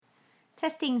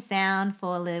Testing sound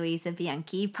for Luisa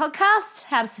Bianchi podcast,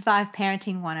 How to Survive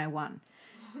Parenting 101.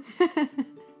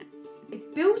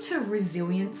 It built a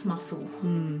resilience muscle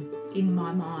in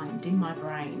my mind, in my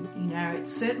brain. You know, it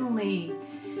certainly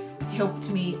helped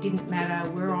me. It didn't matter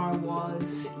where I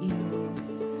was in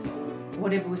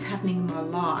whatever was happening in my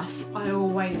life. I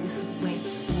always went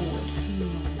forward.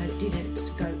 I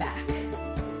didn't go back.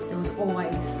 There was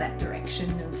always that direction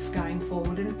of going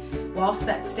forward. And whilst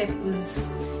that step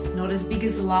was not as big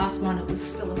as the last one, it was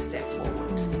still a step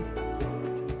forward.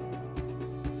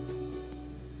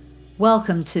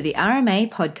 Welcome to the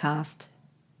RMA Podcast.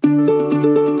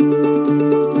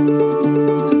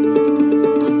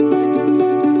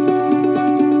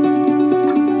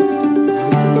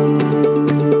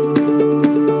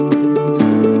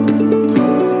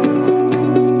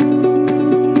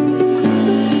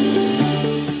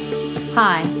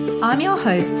 Hi, I'm your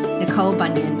host, Nicole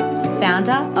Bunyan,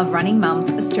 founder of Running Mums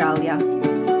Australia.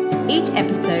 Each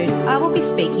episode, I will be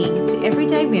speaking to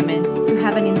everyday women who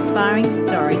have an inspiring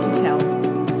story to tell.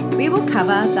 We will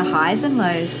cover the highs and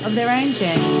lows of their own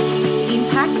journey, the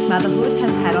impact motherhood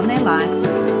has had on their life,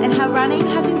 and how running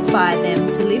has inspired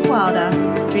them to live wilder,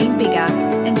 dream bigger,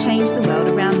 and change the world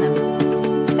around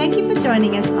them. Thank you for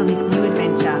joining us on this new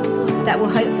adventure that will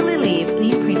hopefully leave an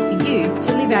imprint for you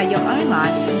to live out your own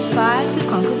life inspired to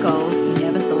conquer goals you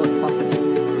never thought possible.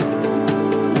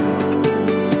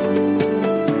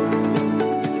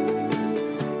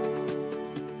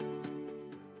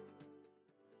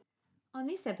 On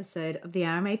this episode of the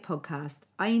RMA Podcast,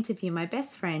 I interview my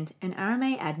best friend and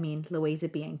RMA admin, Luisa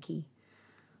Bianchi.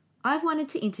 I've wanted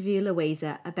to interview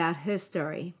Luisa about her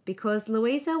story because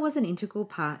Luisa was an integral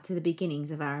part to the beginnings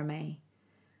of RMA.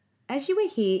 As you will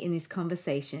hear in this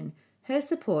conversation, her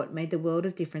support made the world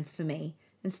of difference for me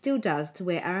and still does to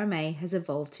where RMA has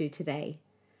evolved to today.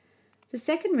 The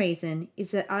second reason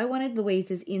is that I wanted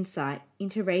Luisa's insight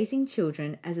into raising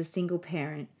children as a single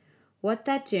parent, what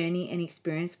that journey and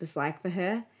experience was like for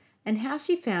her, and how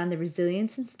she found the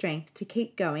resilience and strength to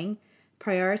keep going,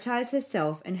 prioritise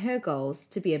herself and her goals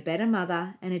to be a better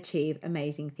mother and achieve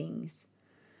amazing things.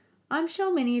 I'm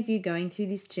sure many of you going through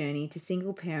this journey to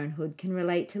single parenthood can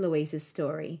relate to Luisa's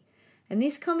story, and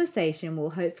this conversation will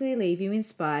hopefully leave you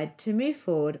inspired to move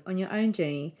forward on your own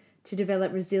journey to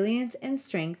develop resilience and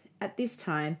strength at this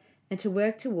time and to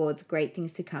work towards great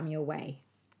things to come your way.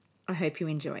 I hope you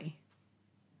enjoy.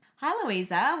 Hi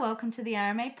Luisa, welcome to the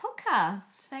RMA Podcast.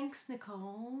 Thanks,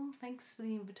 Nicole. Thanks for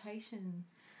the invitation.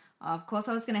 Of course,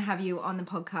 I was going to have you on the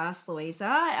podcast, Luisa.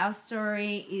 Our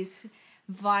story is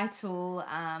vital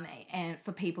and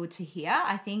for people to hear.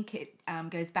 I think it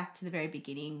goes back to the very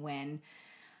beginning when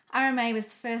RMA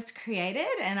was first created,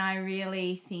 and I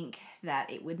really think that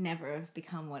it would never have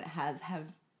become what it has have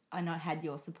I not had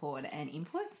your support and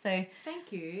input. So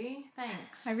Thank you.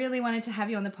 Thanks. I really wanted to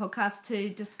have you on the podcast to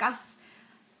discuss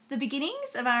the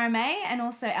beginnings of RMA and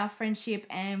also our friendship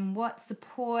and what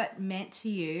support meant to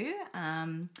you.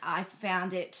 I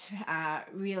found it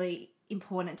really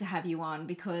important to have you on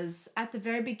because at the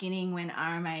very beginning when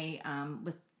RMA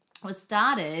was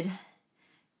started,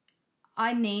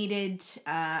 I needed,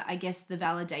 the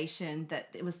validation that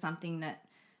it was something that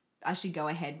I should go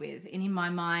ahead with. And in my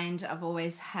mind, I've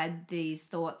always had these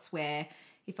thoughts where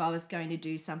if I was going to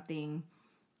do something,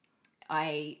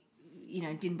 I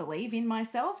didn't believe in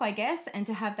myself, I guess, and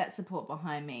to have that support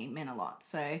behind me meant a lot.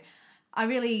 So I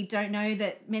really don't know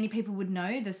that many people would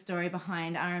know the story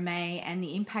behind RMA and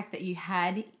the impact that you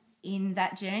had in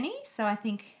that journey. So I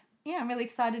think, I'm really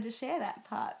excited to share that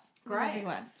part with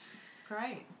everyone.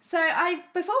 Great. So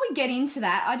before we get into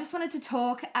that, I just wanted to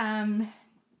talk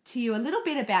to you a little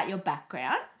bit about your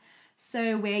background.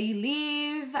 So where you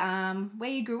live, where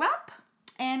you grew up,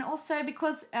 and also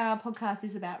because our podcast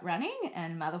is about running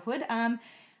and motherhood,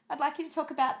 I'd like you to talk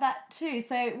about that too.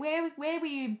 So where were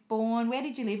you born? Where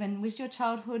did you live? And was your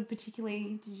childhood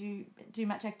particularly, did you do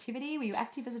much activity? Were you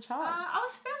active as a child? I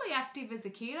was fairly active as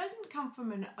a kid. I didn't come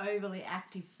from an overly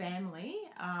active family,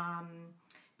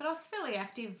 but I was fairly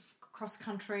active cross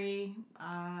country.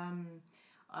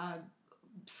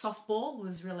 Softball,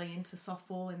 was really into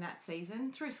softball in that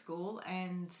season through school,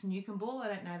 and Newcomb ball. I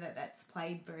don't know that that's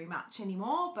played very much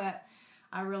anymore, but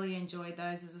I really enjoyed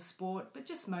those as a sport, but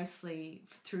just mostly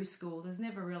through school. There's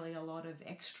never really a lot of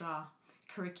extra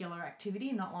curricular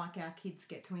activity, not like our kids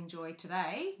get to enjoy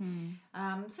today.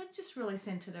 So just really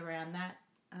centred around that.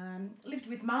 Lived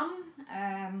with mum.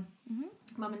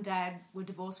 Mum and dad were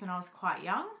divorced when I was quite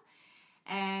young.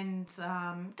 And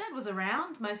Dad was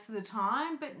around most of the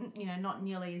time, but not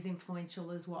nearly as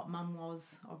influential as what Mum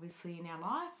was, obviously, in our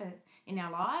life. in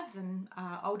our lives, and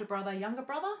older brother, younger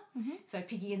brother. So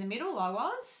Piggy in the middle, I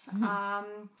was.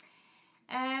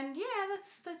 And yeah,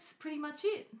 that's pretty much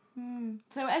it.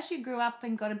 So as you grew up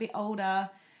and got a bit older,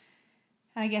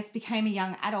 I guess became a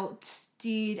young adult,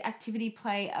 did activity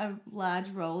play a large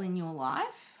role in your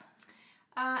life?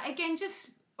 Again,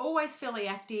 just always fairly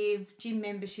active. Gym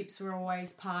memberships were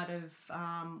always part of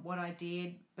what I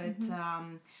did, but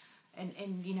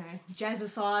and you know,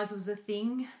 jazzercise was a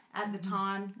thing at the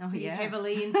time.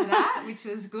 Heavily into that, which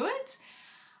was good.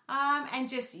 And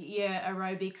just,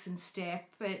 aerobics and step.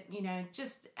 But, you know,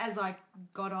 just as I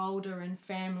got older and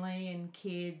family and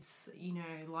kids, you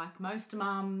know, like most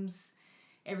mums,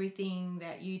 everything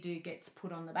that you do gets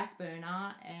put on the back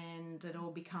burner, and it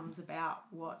all becomes about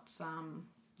what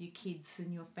your kids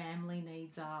and your family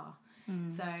needs are.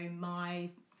 So my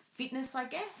fitness, I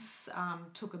guess,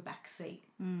 took a back seat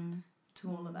to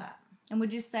all of that. And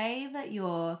would you say that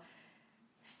your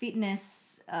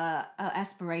fitness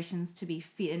aspirations to be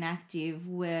fit and active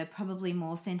were probably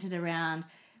more centered around,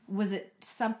 was it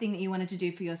something that you wanted to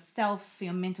do for yourself, for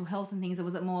your mental health and things, or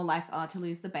was it more like to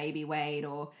lose the baby weight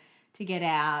or to get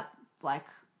out? Like,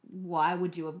 why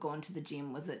would you have gone to the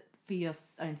gym? Was it for your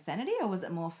own sanity, or was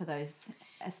it more for those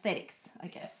aesthetics, I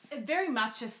guess? Very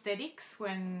much aesthetics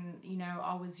when, you know,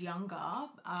 I was younger,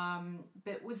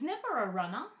 but was never a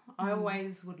runner. I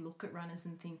always would look at runners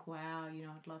and think, wow, you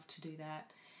know, I'd love to do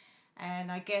that.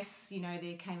 And I guess, you know,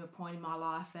 there came a point in my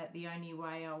life that the only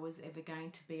way I was ever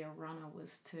going to be a runner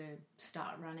was to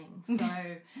start running.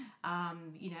 So,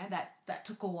 you know, that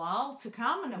took a while to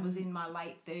come, and it was in my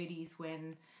late 30s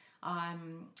when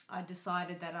I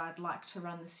decided that I'd like to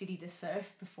run the City to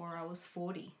Surf before I was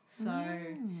 40. So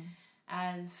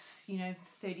as, you know,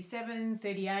 37,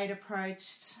 38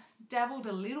 approached, dabbled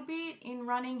a little bit in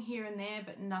running here and there,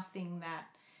 but nothing that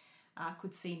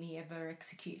could see me ever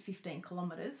execute 15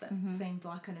 kilometres. That seemed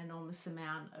like an enormous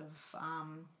amount of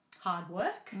hard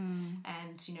work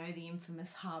and, you know, the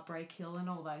infamous Heartbreak Hill and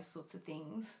all those sorts of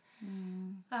things.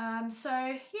 So,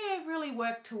 yeah, really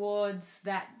worked towards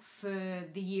that for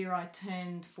the year I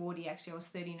turned 40. Actually, I was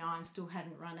 39, still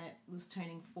hadn't run it, was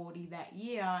turning 40 that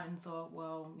year, and thought,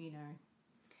 well, you know,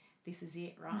 this is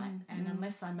it, right? And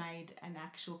unless I made an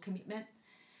actual commitment,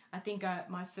 I think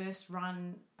my first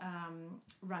run,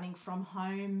 running from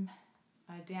home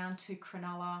down to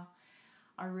Cronulla,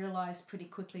 I realised pretty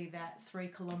quickly that 3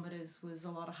 kilometres was a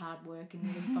lot of hard work, and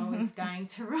that if I was going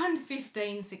to run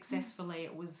 15 successfully,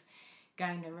 it was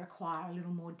going to require a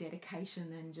little more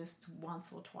dedication than just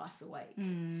once or twice a week.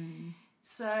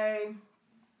 So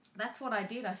that's what I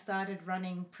did. I started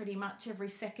running pretty much every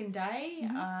second day,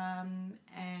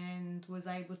 and was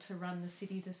able to run the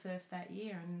City to Surf that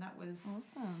year, and that was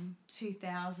awesome.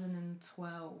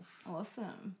 2012.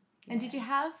 Awesome. And did you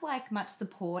have like much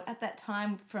support at that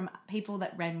time from people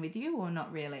that ran with you, or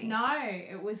not really? No,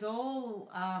 it was all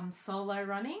solo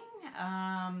running,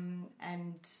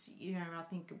 and you know, I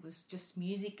think it was just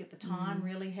music at the time,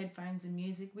 really headphones and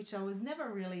music, which I was never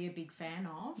really a big fan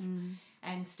of,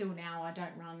 and still now I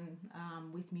don't run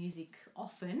with music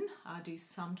often. I do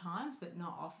sometimes, but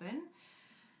not often.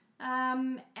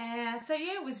 So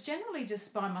yeah, it was generally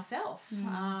just by myself.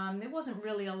 There wasn't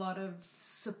really a lot of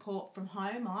support from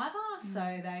home either,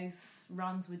 so those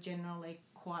runs were generally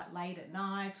quite late at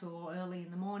night or early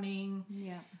in the morning.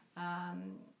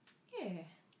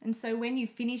 And so when you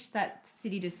finished that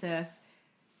City to Surf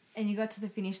and you got to the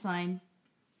finish line,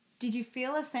 did you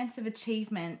feel a sense of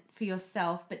achievement for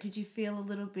yourself, but did you feel a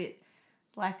little bit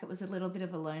like it was a little bit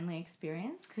of a lonely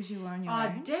experience because you were on your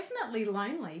own? Definitely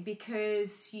lonely,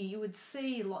 because you would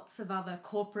see lots of other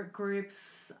corporate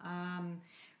groups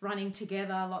running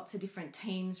together, lots of different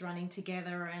teams running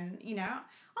together, and you know,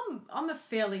 I'm a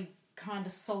fairly kind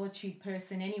of solitude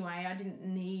person anyway. I didn't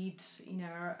need, you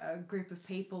know, a group of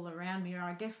people around me, or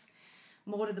I guess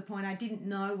more to the point, I didn't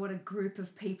know what a group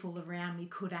of people around me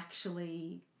could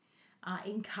actually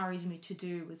encourage me to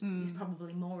do is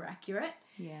probably more accurate.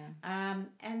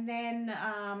 And then,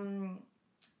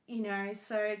 you know,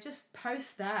 so just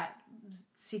post that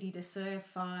City to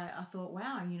Surf, I thought,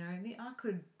 wow, you know, I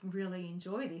could really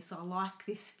enjoy this. I like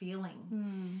this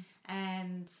feeling.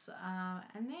 And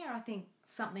there, I think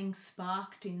something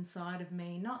sparked inside of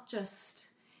me, not just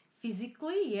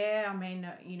physically. I mean,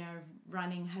 you know,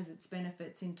 running has its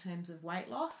benefits in terms of weight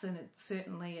loss, and it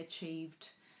certainly achieved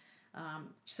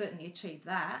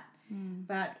that.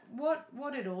 But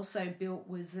what it also built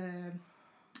was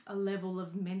a level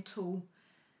of mental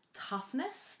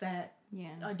toughness that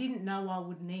I didn't know I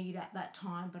would need at that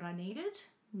time, but I needed.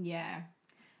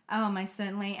 Most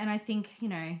certainly. And I think, you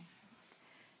know,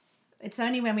 it's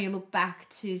only when we look back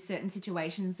to certain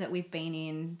situations that we've been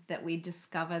in that we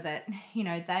discover that,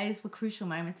 those were crucial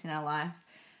moments in our life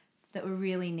that were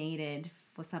really needed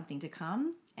for something to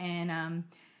come. And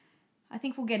I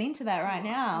think we'll get into that right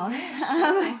now.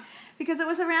 Sure. Because it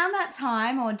was around that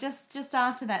time, or just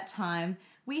after that time,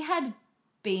 we had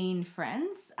been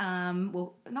friends,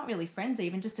 well, not really friends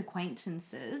even, just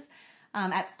acquaintances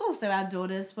at school. So our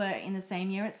daughters were in the same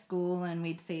year at school, and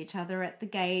we'd see each other at the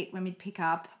gate when we'd pick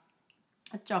up,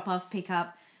 drop off, pick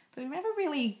up. But we never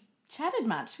really chatted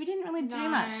much. We didn't really do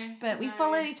much. But we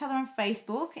followed each other on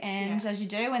Facebook, and as you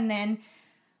do. And then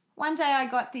one day I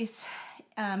got this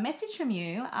message from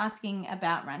you asking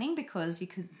about running, because you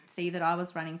could see that I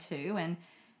was running too,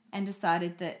 and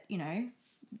decided that,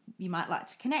 you might like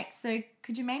to connect. So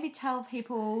could you maybe tell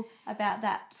people about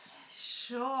that?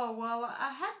 Sure. Well,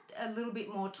 I had a little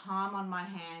bit more time on my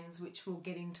hands, which we'll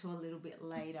get into a little bit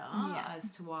later as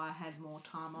to why I had more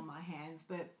time on my hands.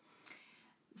 But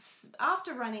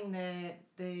after running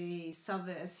the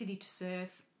Southern City to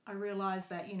Surf, I realised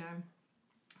that,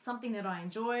 something that I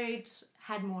enjoyed,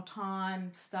 had more time,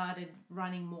 started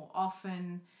running more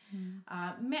often,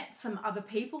 met some other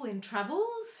people in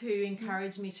travels who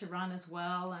encouraged me to run as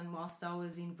well. And whilst I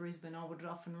was in Brisbane, I would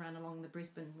often run along the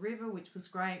Brisbane River, which was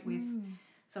great, with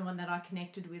someone that I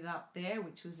connected with up there,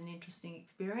 which was an interesting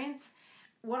experience.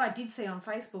 What I did see on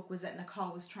Facebook was that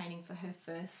Nicole was training for her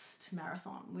first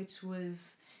marathon, which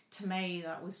was, to me,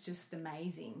 that was just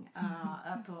amazing.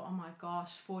 I thought, oh my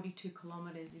gosh, 42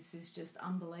 kilometres, this is just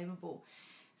unbelievable.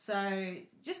 So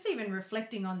just even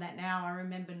reflecting on that now, I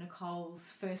remember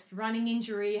Nicole's first running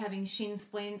injury, having shin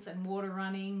splints and water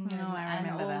running and all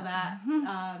that.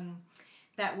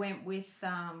 That went with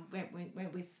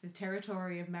the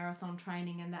territory of marathon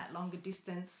training and that longer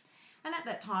distance. And at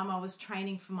that time, I was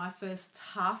training for my first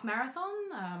half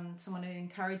marathon. Someone had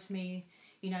encouraged me,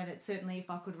 that certainly if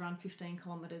I could run 15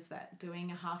 kilometres, that doing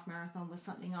a half marathon was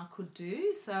something I could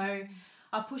do. So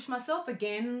I pushed myself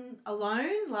again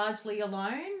largely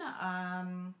alone,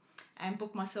 and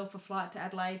booked myself a flight to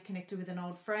Adelaide, connected with an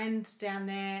old friend down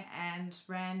there, and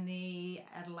ran the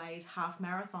Adelaide half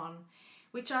marathon,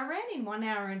 which I ran in 1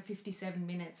 hour and 57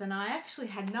 minutes. And I actually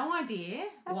had no idea.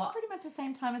 That's pretty much the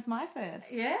same time as my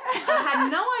first. Yeah. I had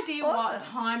no idea what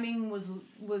timing was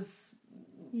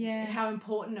how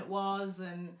important it was,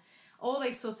 and all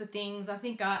these sorts of things. I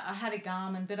think I had a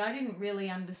Garmin, but I didn't really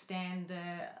understand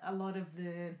a lot of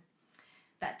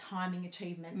that timing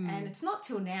achievement. And it's not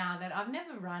till now that I've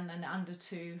never run an under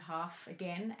 2 half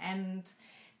again. And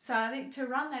so I think to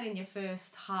run that in your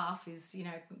first half is,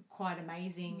 quite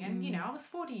amazing. And, I was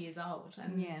 40 years old.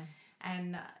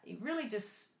 And it really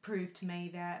just proved to me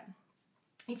that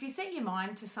if you set your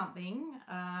mind to something,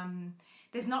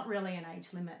 there's not really an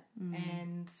age limit.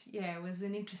 And it was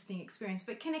an interesting experience.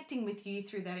 But connecting with you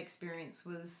through that experience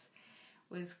was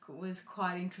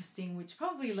quite interesting, which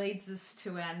probably leads us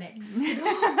to our next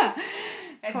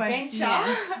adventure.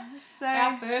 Yes. So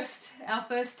our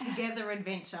first together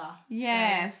adventure.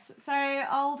 Yes. So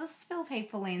I'll just fill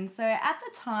people in. So at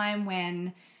the time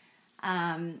when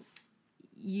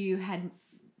you had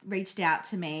reached out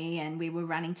to me and we were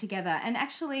running together, and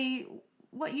actually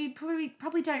what you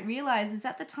probably don't realise is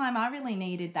at the time I really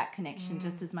needed that connection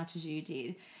just as much as you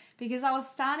did, because I was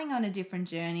starting on a different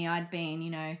journey. I'd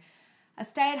been, a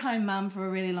stay-at-home mum for a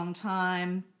really long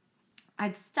time.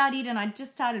 I'd studied and I'd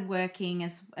just started working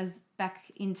as back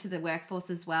into the workforce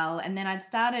as well. And then I'd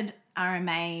started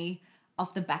RMA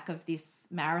off the back of this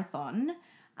marathon,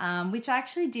 which I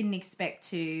actually didn't expect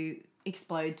to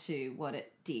explode to what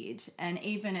it did. And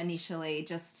even initially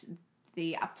just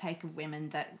the uptake of women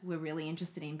that were really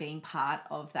interested in being part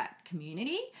of that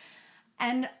community.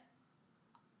 And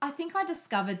I think I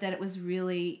discovered that it was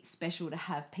really special to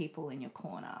have people in your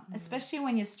corner, especially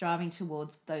when you're striving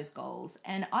towards those goals.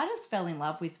 And I just fell in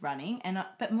love with running,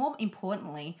 but more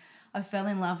importantly, I fell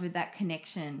in love with that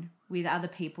connection with other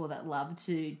people that love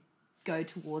to go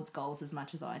towards goals as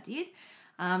much as I did.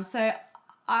 So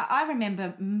I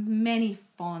remember many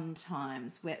fond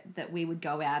times that we would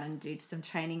go out and do some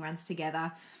training runs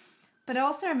together. But I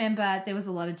also remember there was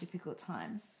a lot of difficult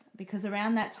times, because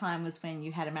around that time was when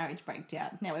you had a marriage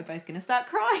breakdown. Now we're both going to start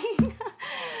crying.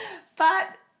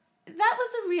 But that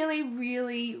was a really,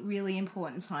 really, really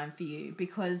important time for you,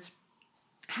 because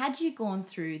had you gone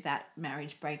through that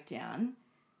marriage breakdown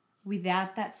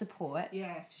without that support,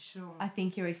 yeah, for sure, I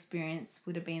think your experience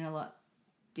would have been a lot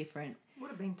different.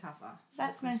 Would have been tougher.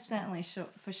 That's most certainly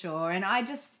for sure. And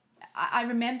I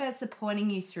remember supporting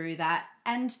you through that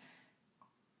and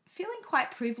feeling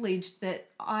quite privileged that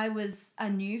I was a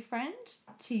new friend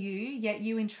to you, yet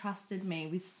you entrusted me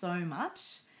with so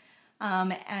much.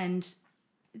 And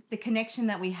the connection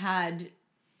that we had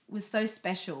was so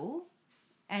special,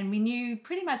 and we knew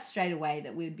pretty much straight away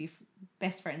that we would be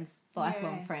best friends,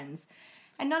 lifelong friends.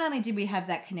 And not only did we have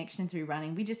that connection through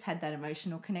running, we just had that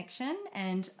emotional connection.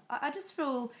 And I just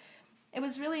feel it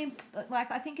was really, like,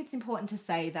 I think it's important to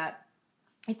say that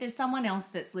if there's someone else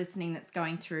that's listening that's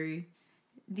going through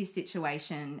this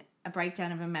situation, a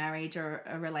breakdown of a marriage or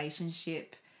a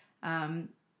relationship, that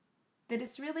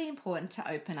it's really important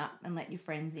to open up and let your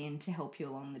friends in to help you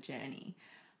along the journey.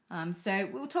 So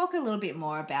we'll talk a little bit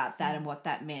more about that and what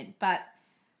that meant. But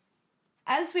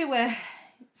as we were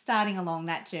starting along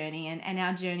that journey and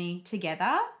our journey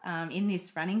together in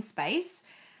this running space,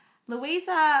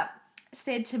 Luisa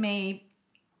said to me,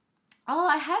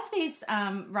 I have this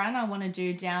run I want to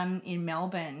do down in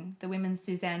Melbourne, the Women's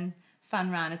Suzanne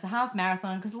Fun Run. It's a half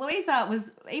marathon, because Luisa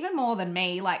was even more than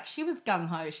me. Like, she was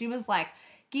gung-ho. She was like,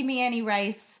 give me any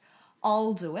race,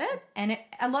 I'll do it. And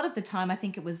a lot of the time, I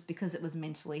think it was because it was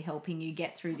mentally helping you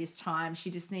get through this time. She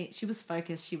was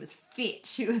focused, she was fit,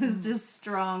 she was just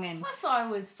strong. And plus I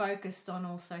was focused on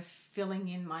also filling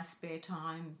in my spare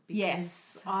time,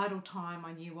 because idle time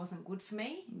I knew wasn't good for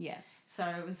me. Yes. So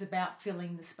it was about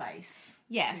filling the space.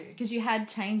 Yes, because you had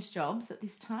changed jobs at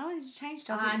this time. Did you change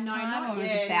jobs at this no, time? Not or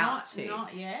yet. Was about to?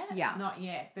 Not yet. Yeah. Not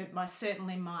yet. But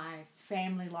certainly my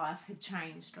family life had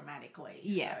changed dramatically.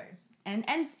 Yeah. So.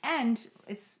 And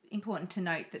it's important to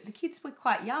note that the kids were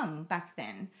quite young back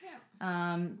then.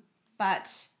 Yeah.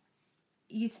 But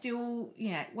you still,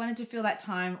 wanted to feel that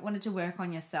time, wanted to work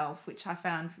on yourself, which I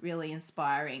found really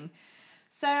inspiring.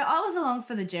 So I was along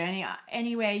for the journey.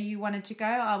 Anywhere you wanted to go,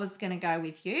 I was going to go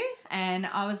with you. And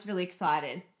I was really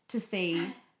excited to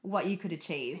see what you could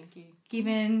achieve. Thank you.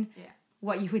 Given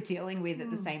what you were dealing with at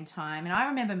the same time. And I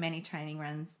remember many training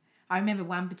runs. I remember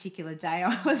one particular day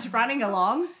I was running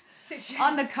along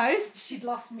on the coast. She'd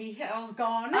lost me. I was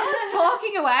gone. I was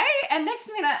talking away, and next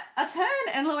minute I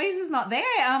turn and Louisa's not there.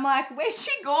 I'm like, where's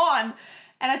she gone?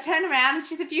 And I turn around and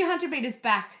she's a few hundred meters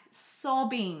back,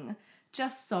 sobbing,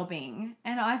 just sobbing.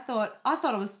 And I thought I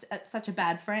was such a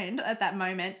bad friend at that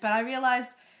moment, but I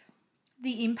realized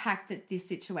the impact that this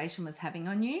situation was having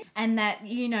on you, and that,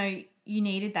 you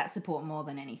needed that support more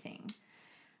than anything.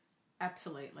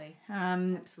 Absolutely.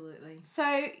 Absolutely.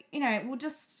 So, we'll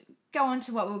just go on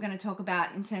to what we were going to talk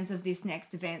about in terms of this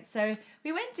next event. So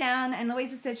we went down, and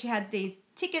Louisa said she had these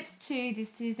tickets to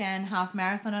this Suzanne half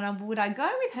marathon, and would I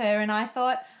go with her? And I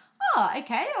thought,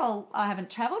 okay, I haven't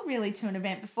travelled really to an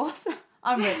event before, so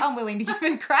I'm willing to give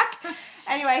it a crack.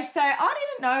 Anyway, so I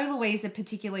didn't know Louisa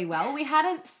particularly well. We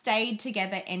hadn't stayed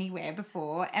together anywhere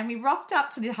before, and we rocked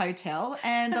up to the hotel,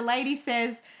 and the lady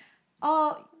says,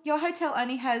 your hotel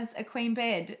only has a queen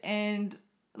bed. And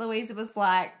Louisa was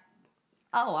like,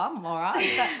 I'm all right.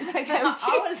 It's okay with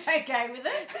you. I was okay with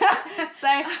it. So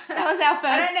that was our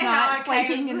first night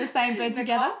sleeping in the same bed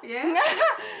together.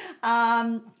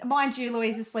 Mind you,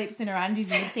 Louisa sleeps in her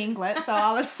undies and a singlet, so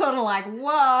I was sort of like,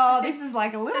 whoa, this is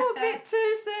like a little bit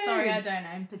too soon. Sorry, I don't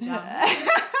own pajamas.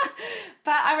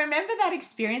 But I remember that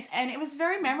experience, and it was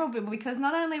very memorable because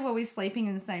not only were we sleeping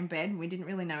in the same bed, we didn't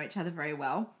really know each other very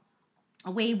well.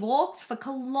 We walked for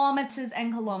kilometres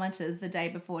and kilometres the day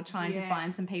before trying to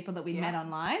find some people that we'd met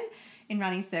online in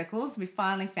running circles. We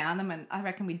finally found them, and I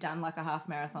reckon we'd done like a half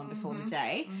marathon before the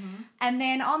day. Mm-hmm. And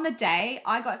then on the day,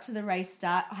 I got to the race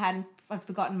start. I'd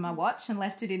forgotten my watch and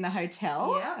left it in the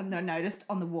hotel. Yeah. And I noticed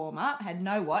on the warm-up, I had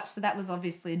no watch, so that was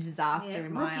obviously a disaster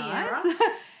in my eyes.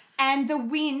 And the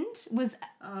wind was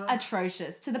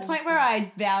atrocious, to the point where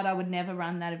I vowed I would never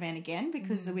run that event again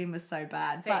because the wind was so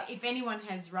bad. So if anyone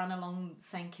has run along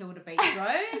St Kilda Beach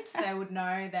Road, they would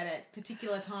know that at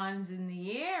particular times in the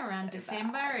year, around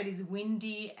December, it is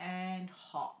windy and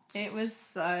hot. It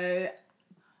was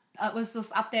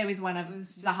just up there with one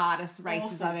of the hardest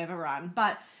races I've ever run.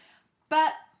 But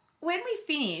when we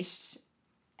finished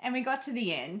and we got to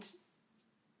the end,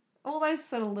 all those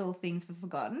sort of little things were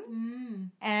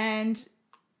forgotten. And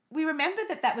we remembered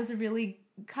that was a really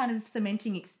kind of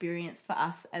cementing experience for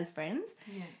us as friends.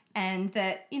 Yeah. And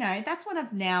that, that's one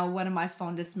of my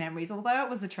fondest memories, although it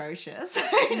was atrocious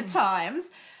at times.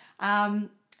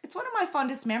 It's one of my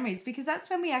fondest memories because that's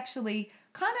when we actually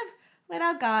kind of let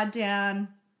our guard down,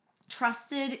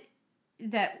 trusted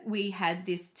that we had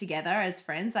this together as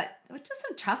friends, that we just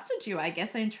trusted you, I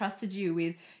guess. I entrusted you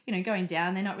with, going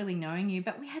down there, not really knowing you,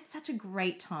 but we had such a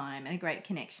great time and a great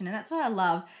connection. And that's what I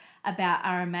love about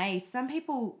RMA. Some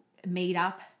people meet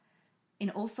up in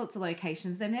all sorts of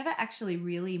locations. They've never actually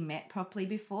really met properly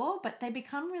before, but they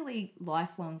become really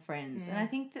lifelong friends. Yeah. And I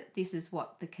think that this is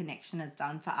what the connection has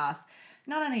done for us.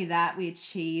 Not only that, we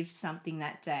achieved something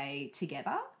that day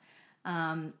together,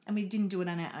 And we didn't do it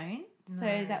on our own. So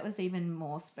that was even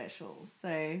more special.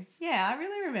 So, yeah, I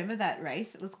really remember that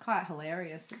race. It was quite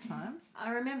hilarious at times.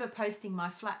 I remember posting my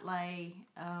flat lay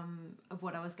of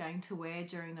what I was going to wear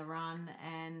during the run,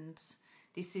 and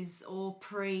this is all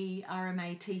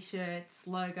pre-RMA T-shirts,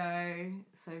 logo,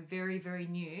 so very, very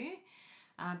new.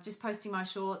 Just posting my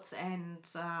shorts, and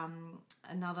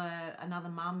another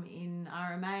mum in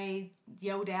RMA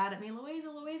yelled out at me, Louisa,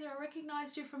 I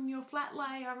recognised you from your flat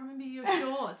lay. I remember your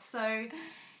shorts. So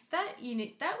that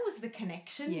was the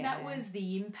connection. Yeah. That was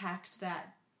the impact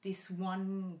that this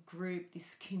one group,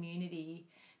 this community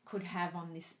could have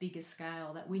on this bigger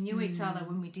scale, that we knew each other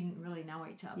when we didn't really know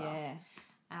each other. Yeah.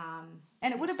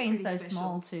 And it would have been so special.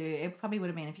 Small too. It probably would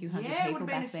have been a few hundred people back then. Yeah, it would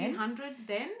have been a few hundred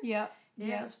then. Yep.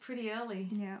 Yeah, it was pretty early.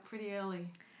 Yeah. Pretty early.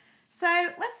 So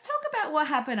let's talk about what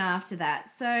happened after that.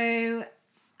 So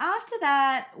after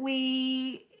that,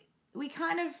 we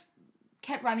kind of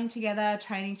kept running together,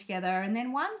 training together. And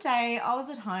then one day I was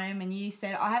at home and you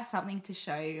said, I have something to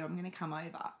show you. I'm going to come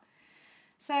over.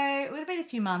 So it would have been a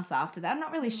few months after that. I'm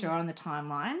not really sure on the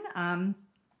timeline.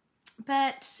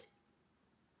 But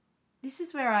this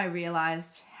is where I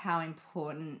realised how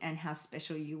important and how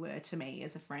special you were to me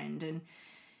as a friend. And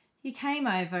you came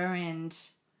over and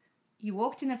you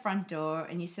walked in the front door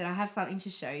and you said, I have something to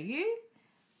show you.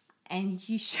 And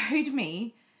you showed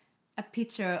me a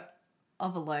picture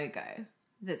of a logo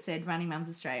that said Running Mums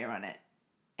Australia on it.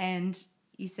 And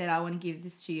you said, I want to give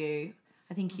this to you.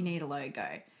 I think you need a logo.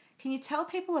 Can you tell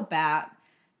people about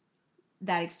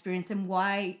that experience and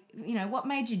why, what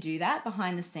made you do that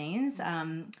behind the scenes?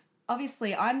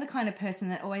 Obviously, I'm the kind of person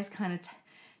that always kind of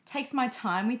takes my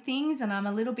time with things, and I'm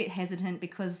a little bit hesitant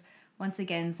because, once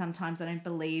again, sometimes I don't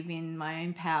believe in my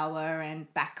own power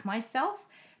and back myself.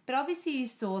 But obviously you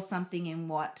saw something in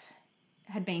what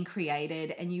had been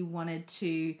created and you wanted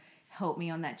to help me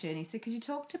on that journey. So could you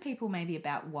talk to people maybe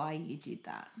about why you did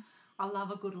that? I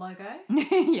love a good logo.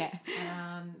 Yeah.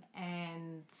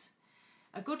 And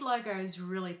a good logo is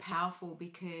really powerful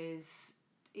because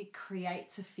it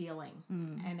creates a feeling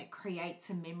and it creates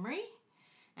a memory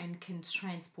and can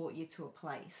transport you to a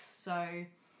place. So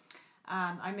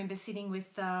I remember sitting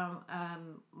with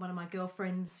one of my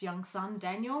girlfriend's young son,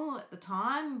 Daniel, at the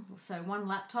time. So one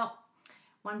laptop,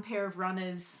 one pair of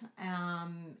runners,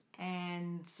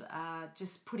 and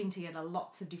just putting together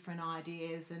lots of different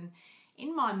ideas. And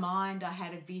in my mind, I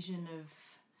had a vision of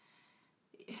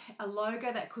a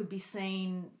logo that could be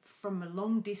seen from a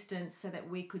long distance so that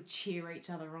we could cheer each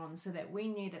other on, so that we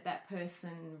knew that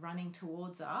person running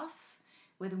towards us,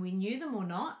 whether we knew them or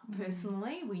not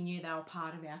personally, we knew they were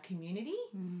part of our community.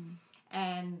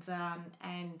 And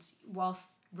whilst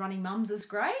Running Mums is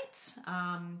great,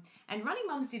 and Running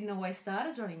Mums didn't always start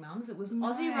as Running Mums. It was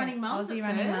Aussie Running Mums at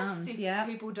first. If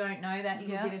people don't know that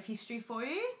little bit of history for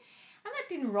you. And that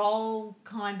didn't roll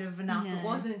kind of enough.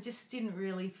 No. It just didn't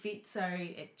really fit. So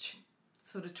it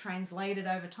sort of translated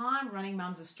over time. Running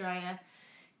Mums Australia,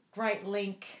 great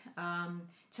link.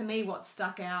 To me, what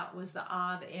stuck out was the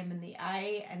R, the M and the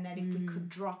A, and that if we could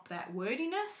drop that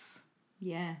wordiness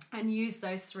and use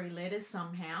those three letters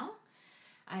somehow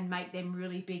and make them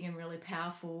really big and really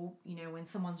powerful, when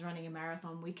someone's running a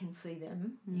marathon, we can see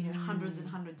them, hundreds and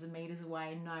hundreds of metres away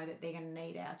and know that they're going to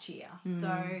need our cheer.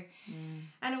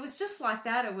 And it was just like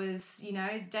that. It was,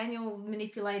 Daniel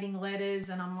manipulating letters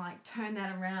and I'm like, turn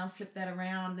that around, flip that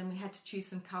around. Then we had to choose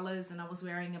some colours and I was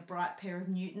wearing a bright pair of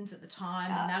Newtons at the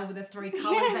time and they were the three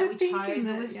colours that we chose.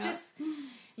 It was just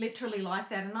literally like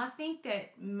that. And I think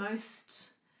that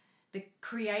the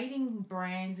creating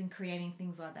brands and creating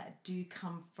things like that do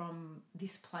come from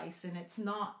this place, and it's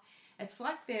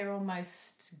like they're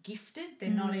almost gifted. They're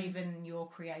not even your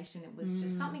creation. It was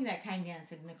just something that came down and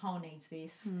said, Nicole needs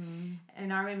this.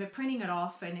 And I remember printing it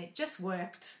off and it just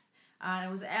worked.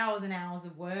 It was hours and hours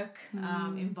of work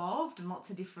involved and lots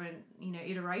of different,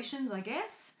 iterations, I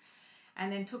guess.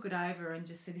 And then took it over and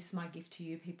just said, this is my gift to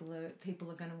you. People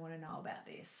are going to want to know about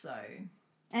this. So...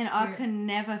 And I can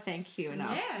never thank you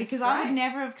enough because I would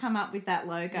never have come up with that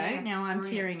logo. Now I'm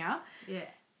tearing up. Yeah.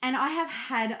 And I have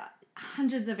had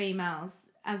hundreds of emails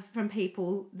from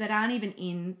people that aren't even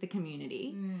in the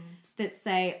community that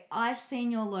say, I've seen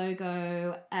your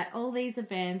logo at all these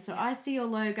events, or I see your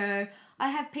logo. I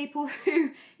have people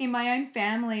who in my own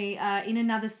family in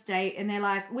another state and they're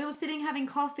like, we were sitting having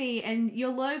coffee and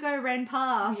your logo ran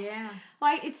past. Yeah.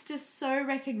 Like, it's just so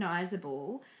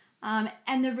recognisable.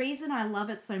 And the reason I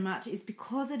love it so much is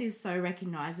because it is so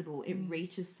recognisable, it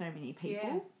reaches so many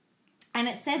people. And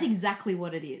it says exactly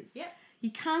what it is. Yeah. You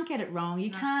can't get it wrong.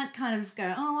 You can't kind of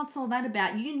go, oh, what's all that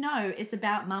about? It's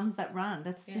about mums that run.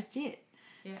 That's just it.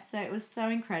 Yeah. So it was so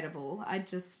incredible.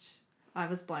 I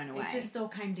was blown away. It just all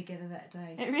came together that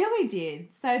day. It really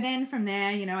did. So then from there,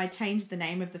 I changed the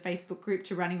name of the Facebook group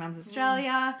to Running Mums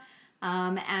Australia.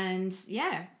 And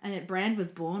a brand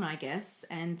was born, I guess.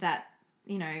 And that,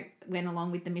 went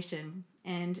along with the mission.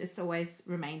 And it's always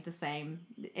remained the same.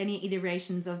 Any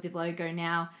iterations of the logo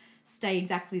now stay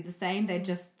exactly the same. They're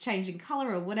just changing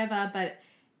colour or whatever, but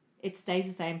it stays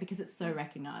the same because it's so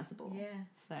recognisable. Yeah,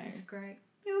 so it's great.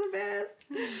 You're the best.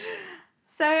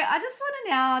 So I just want to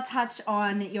now touch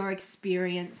on your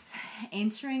experience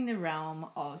entering the realm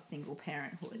of single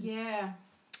parenthood. Yeah.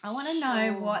 I want to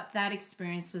know what that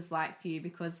experience was like for you,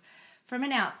 because from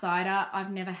an outsider,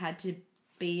 I've never had to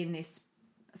be in this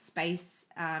space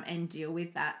and deal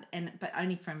with that, but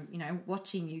only from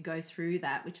watching you go through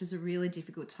that, which was a really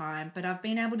difficult time. But I've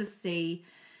been able to see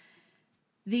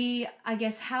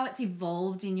how it's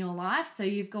evolved in your life. So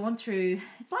you've gone through,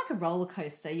 it's like a roller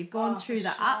coaster. You've gone through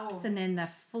the ups and then the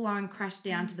full-on crash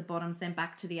down to the bottoms, then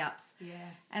back to the ups. Yeah.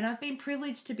 And I've been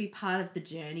privileged to be part of the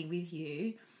journey with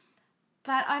you.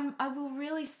 But I will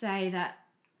really say that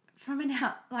from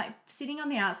sitting on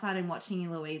the outside and watching you,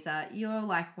 Luisa, you're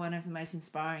like one of the most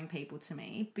inspiring people to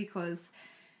me, because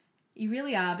you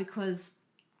really are, because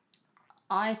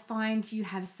I find you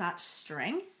have such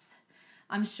strength.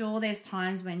 I'm sure there's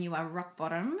times when you are rock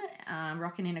bottom,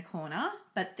 rocking in a corner,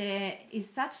 but there is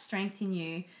such strength in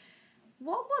you.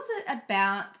 What was it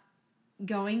about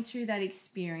going through that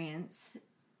experience,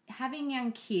 having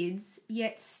young kids,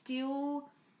 yet still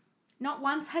not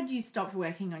once had you stopped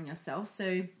working on yourself?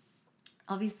 So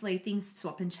obviously things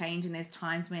swap and change, and there's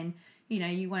times when,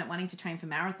 you weren't wanting to train for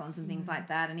marathons and things like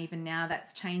that, and even now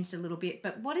that's changed a little bit.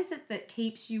 But what is it that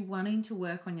keeps you wanting to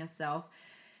work on yourself?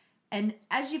 And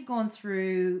as you've gone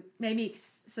through, maybe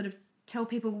sort of tell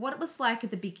people what it was like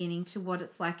at the beginning to what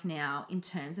it's like now in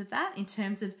terms of that, in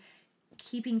terms of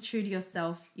keeping true to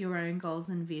yourself, your own goals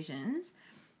and visions,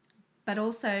 but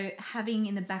also having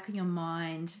in the back of your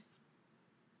mind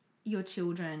your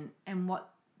children and what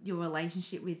your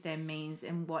relationship with them means,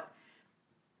 and what,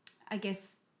 I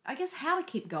guess how to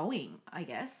keep going, I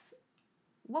guess.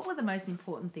 What were the most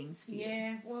important things for you?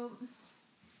 Yeah, well,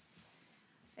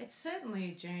 it's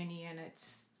certainly a journey, and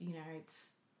it's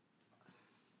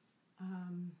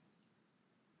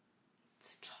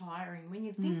tiring. When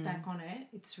you think back on it,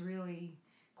 it's really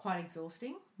quite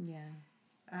exhausting. Yeah.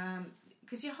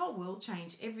 Because your whole world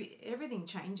changed. Everything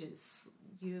changes.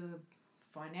 Your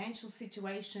financial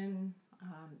situation,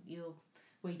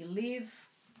 where you live,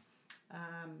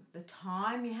 the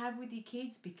time you have with your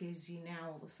kids, because you're now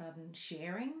all of a sudden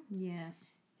sharing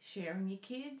your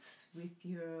kids with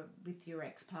your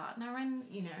ex-partner, and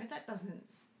that doesn't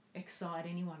excite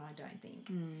anyone, I don't think.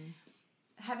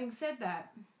 Having said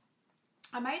that,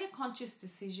 I made a conscious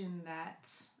decision that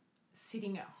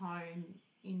sitting at home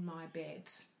in my bed,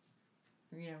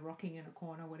 rocking in a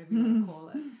corner, whatever you want to call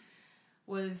it,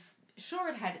 was, sure,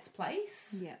 it had its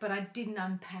place, but I didn't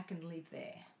unpack and live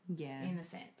there, in a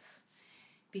sense,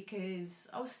 because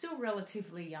I was still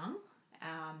relatively young,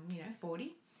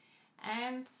 40,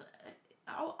 and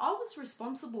I was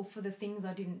responsible for the things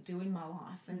I didn't do in my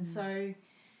life, and so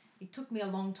it took me a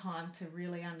long time to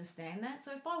really understand that.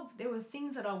 So if there were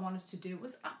things that I wanted to do, it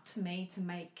was up to me to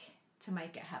make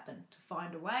it happen, to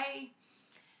find a way,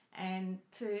 and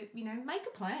to make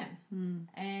a plan.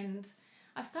 And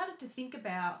I started to think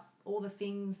about all the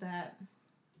things that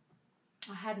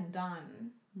I hadn't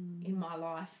done in my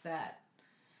life that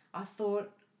I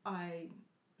thought I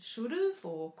should have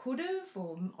or could have,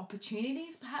 or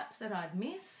opportunities perhaps that I'd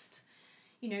missed,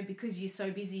 because you're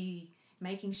so busy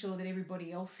making sure that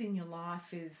everybody else in your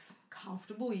life is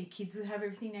comfortable. Your kids have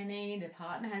everything they need, their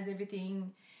partner has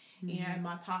everything.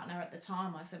 My partner at the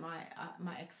time,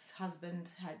 my ex-husband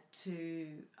had 2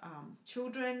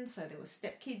 children, so there were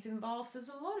stepkids involved. So there's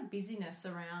a lot of busyness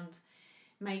around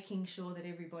making sure that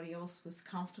everybody else was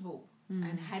comfortable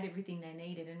and had everything they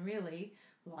needed. And really,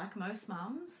 like most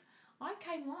mums, I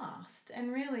came last.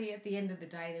 And really, at the end of the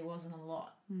day, there wasn't a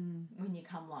lot when you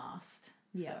come last.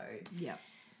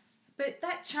 But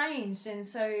that changed, and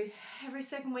so every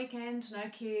second weekend, no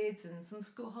kids and some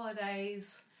school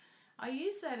holidays, I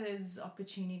used that as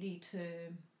opportunity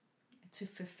to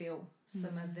fulfill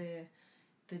some of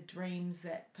the dreams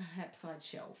that perhaps I'd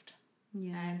shelved.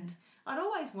 And I'd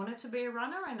always wanted to be a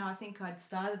runner, and I think I'd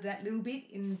started that little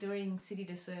bit in doing City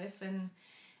to Surf and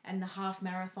the half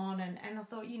marathon, and I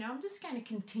thought, I'm just going to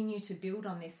continue to build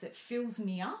on this. It fills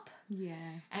me up,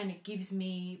 and it gives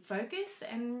me focus.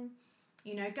 And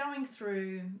going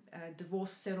through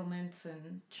divorce settlements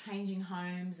and changing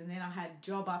homes, and then I had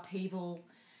job upheaval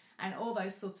and all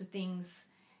those sorts of things,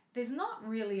 there's not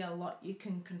really a lot you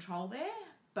can control there,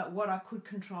 But what I could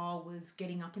control was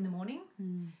getting up in the morning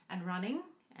and running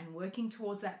and working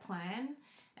towards that plan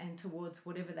and towards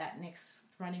whatever that next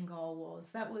running goal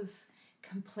was. That was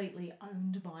completely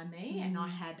owned by me, and I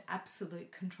had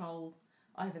absolute control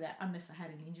over that, unless I had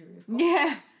an injury, of course.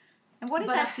 Yeah. And what did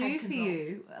that do for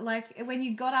you? Like, when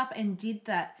you got up and did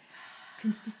that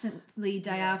consistently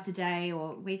day after day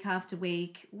or week after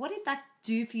week, what did that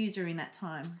do for you during that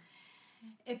time?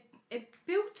 It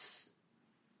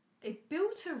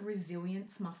built a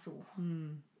resilience muscle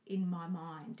in my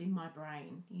mind, in my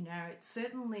brain. You know, it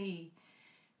certainly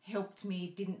helped me.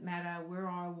 It didn't matter where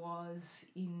I was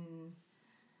in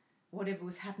whatever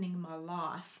was happening in my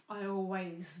life. I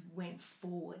always went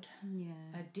forward. Yeah.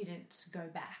 I didn't go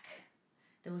back.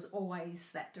 There was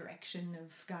always that direction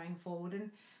of going forward. And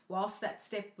whilst that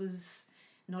step was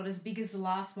not as big as the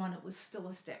last one, it was still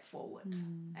a step forward.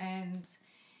 And,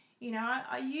 you know,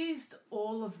 I used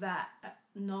all of that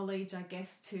knowledge, I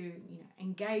guess, to, you know,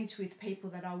 engage with people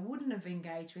that I wouldn't have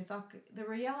engaged with. Like, the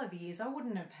reality is I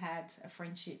wouldn't have had a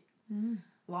friendship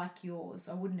like yours.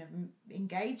 I wouldn't have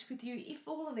engaged with you if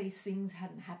all of these things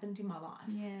hadn't happened in my life.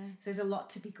 Yeah. So there's a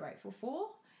lot to be grateful for.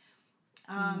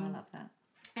 I love that.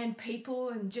 And people,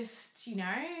 and just, you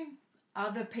know,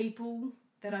 other people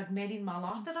that I'd met in my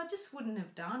life that I just wouldn't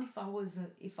have done if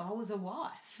I was a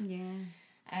wife. Yeah.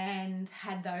 And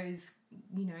had those,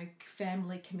 you know,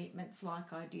 family commitments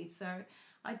like I did. So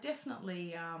I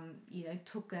definitely, you know,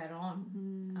 took that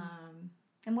on.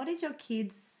 And what did your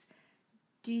kids,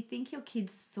 do you think your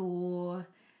kids saw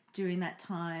during that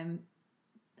time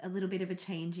a little bit of a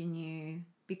change in you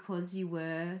because you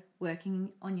were working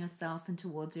on yourself and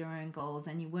towards your own goals,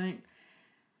 and you weren't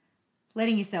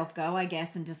letting yourself go, I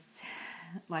guess, and just,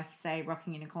 like you say,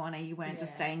 rocking in a corner? You weren't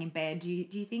just staying in bed. Do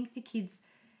you think the kids,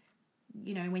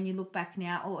 you know, when you look back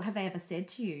now, or have they ever said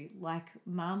to you, like,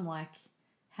 Mum, like,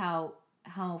 how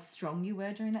strong you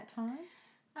were during that time?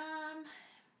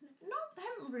 They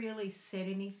haven't really said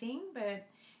anything, but,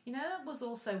 you know, that was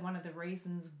also one of the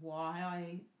reasons why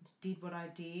I did what I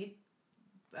did,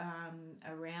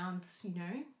 around, you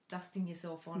know, dusting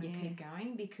yourself on and keep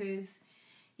going, because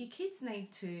your kids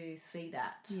need to see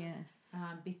that. Yes.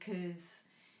 Because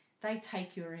they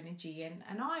take your energy,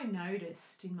 and I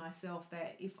noticed in myself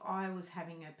that if I was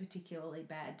having a particularly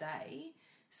bad day,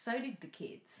 so did the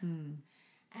kids.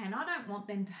 And I don't want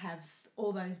them to have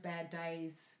all those bad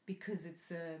days, because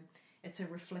it's a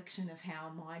reflection of how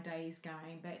my day is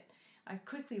going. But I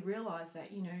quickly realised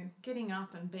that, you know, getting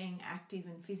up and being active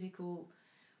and physical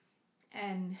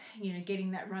and, you know,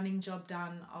 getting that running job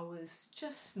done, I was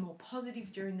just more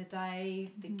positive during the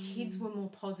day. The kids were more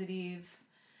positive.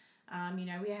 You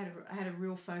know, I had a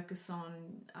real focus on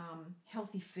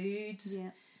healthy food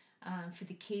for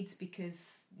the kids,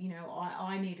 because, you know,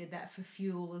 I needed that for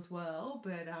fuel as well.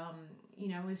 But, you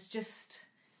know, it was just,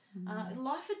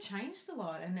 life had changed a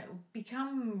lot, and it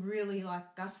become really like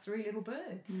us three little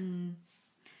birds.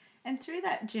 And through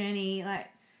that journey, like,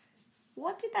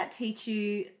 what did that teach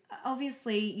you?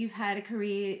 Obviously, you've had a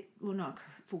career, well, not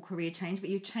full career change, but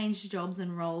you've changed jobs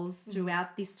and roles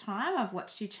throughout this time. I've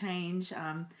watched you change.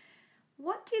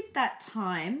 What did that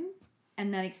time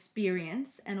and that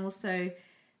experience, and also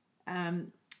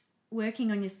working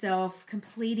on yourself,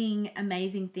 completing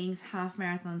amazing things, half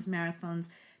marathons, marathons,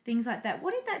 things like that,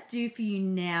 what did that do for you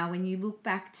now when you look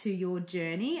back to your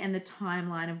journey and the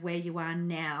timeline of where you are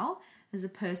now as a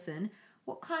person?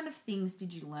 What kind of things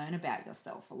did you learn about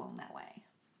yourself along that way?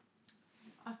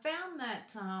 I found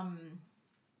that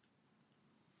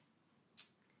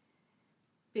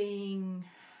being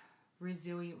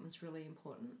resilient was really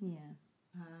important.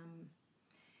 Yeah.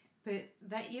 But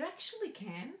that you actually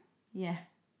can. Yeah.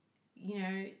 You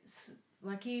know,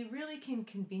 like, you really can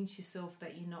convince yourself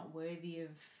that you're not worthy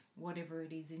of whatever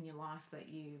it is in your life that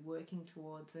you're working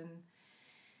towards.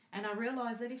 And I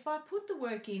realised that if I put the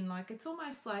work in, like, it's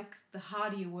almost like the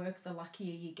harder you work, the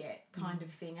luckier you get kind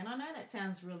of thing. And I know that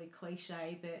sounds really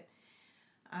cliche, but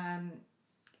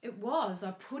it was.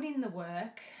 I put in the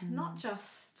work, not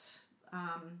just,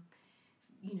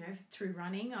 you know, through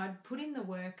running. I'd put in the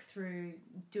work through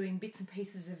doing bits and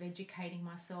pieces of educating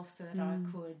myself so that I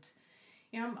could,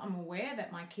 you know, I'm aware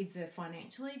that my kids are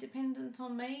financially dependent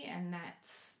on me, and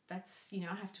that's you know,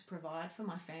 I have to provide for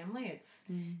my family. It's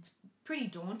pretty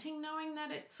daunting knowing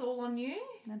that it's all on you.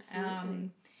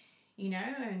 Absolutely. You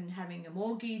know, and having a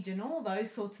mortgage and all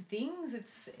those sorts of things,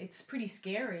 it's pretty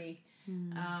scary,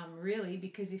 really,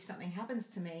 because if something happens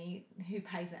to me, who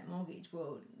pays that mortgage?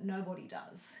 Well, nobody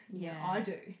does. You know, I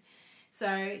do.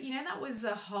 So, you know, that was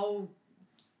a whole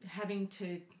having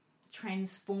to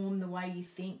transform the way you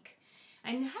think.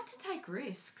 And you had to take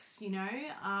risks, you know.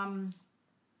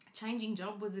 changing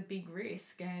job was a big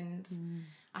risk, and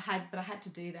I had to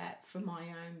do that for my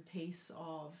own piece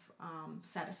of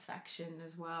satisfaction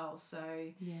as well. So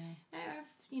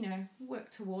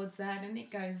work towards that, and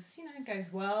it goes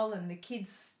well, and the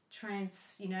kids transformed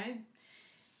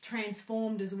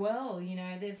as well.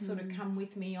 They've sort of come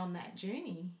with me on that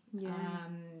journey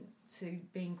to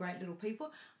being great little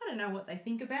people. I don't know what they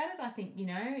think about it. I think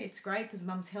it's great because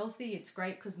mum's healthy. It's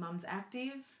great because mum's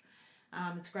active.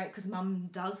 It's great because mum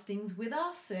does things with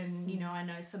us, and I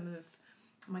know some of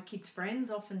my kids'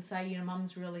 friends often say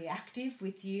mum's really active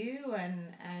with you,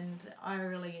 and I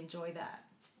really enjoy that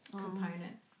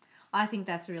component. I think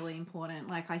that's really important.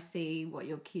 Like, I see what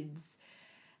your kids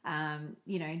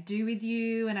do with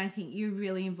you, and I think you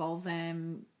really involve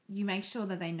them. You make sure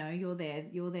that they know you're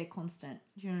there constant.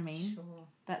 Do you know what I mean? Sure.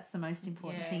 That's the most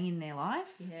important thing in their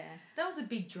life. Yeah. That was a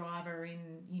big driver in,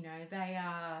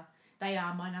 they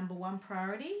are my number one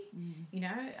priority,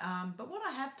 but what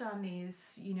I have done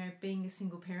is, being a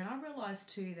single parent, I realised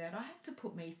too that I had to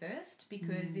put me first,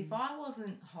 because if I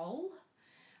wasn't whole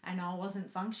and I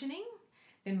wasn't functioning,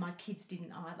 then my kids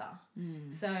didn't either.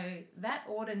 So that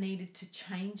order needed to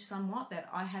change somewhat, that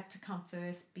I had to come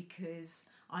first because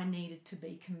I needed to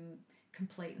be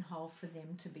complete and whole for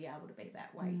them to be able to be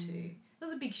that way too. It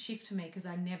was a big shift for me because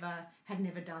I had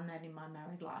never done that in my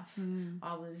married life.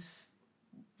 I was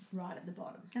right at the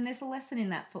bottom. And there's a lesson in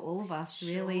that for all of us,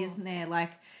 really, isn't there?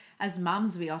 Like, as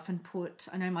mums, we often put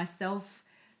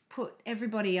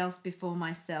everybody else before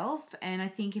myself, and I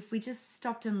think if we just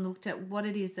stopped and looked at what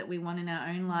it is that we want in our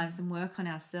own lives and work on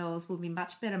ourselves, we'll be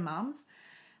much better mums,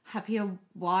 happier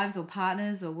wives or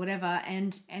partners or whatever,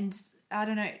 and I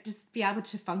don't know, just be able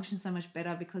to function so much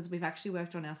better because we've actually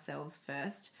worked on ourselves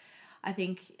first. I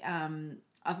think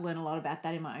I've learned a lot about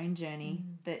that in my own journey,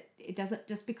 that it doesn't,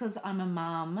 just because I'm a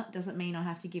mum doesn't mean I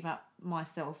have to give up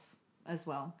myself as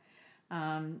well.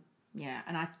 And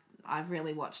I've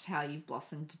really watched how you've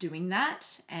blossomed doing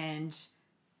that, and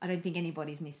I don't think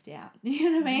anybody's missed out.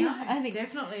 You know what I mean? No, I think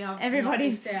definitely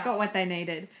everybody's got what they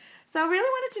needed. So I really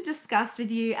wanted to discuss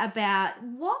with you about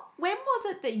when was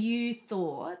it that you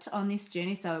thought on this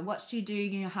journey? So I watched you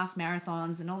do half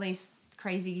marathons and all these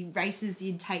crazy races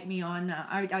you'd take me on.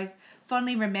 I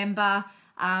fondly remember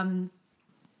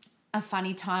a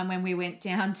funny time when we went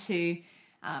down to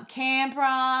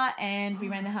Canberra and we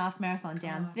ran the half marathon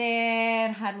down there.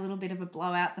 Had a little bit of a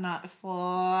blowout the night before.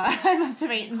 I must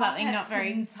have eaten something not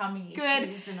very tummy good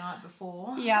issues the night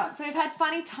before. Yeah, so we've had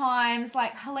funny times,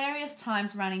 like hilarious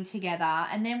times running together.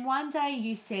 And then one day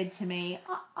you said to me,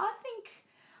 I think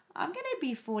I'm going to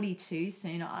be 42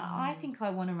 soon. I think I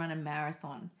want to run a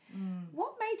marathon.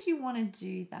 What made you want to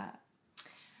do that?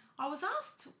 I was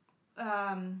asked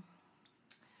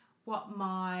what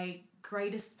my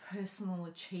greatest personal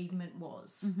achievement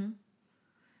was,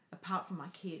 apart from my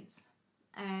kids,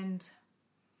 and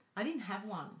I didn't have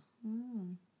one.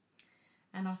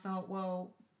 And I thought,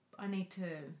 well, I need to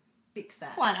fix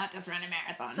that. Why not just run a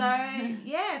marathon? So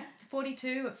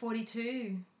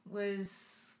 42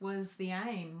 was the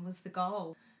aim, was the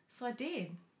goal. So I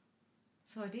did.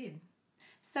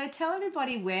 So tell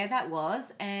everybody where that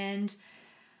was and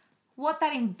what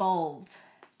that involved.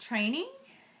 Training,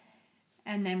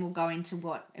 and then we'll go into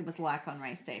what it was like on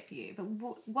race day for you. But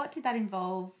what did that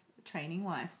involve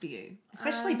training-wise for you?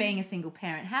 Especially being a single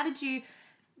parent. How did you...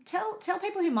 Tell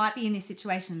people who might be in this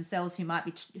situation themselves, who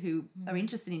are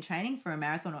interested in training for a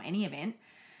marathon or any event,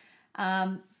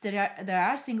 that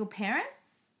are a single parent.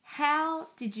 How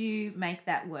did you make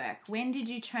that work? When did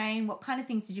you train? What kind of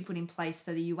things did you put in place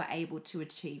so that you were able to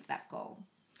achieve that goal?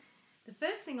 The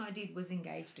first thing I did was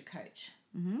engaged a coach.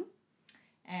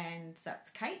 And so it's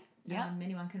Kate.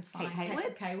 Anyone can find Kate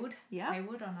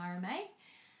Haywood on RMA.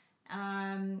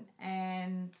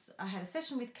 And I had a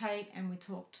session with Kate and we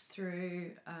talked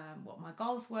through what my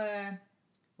goals were,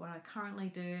 what I currently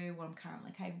do, what I'm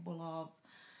currently capable of.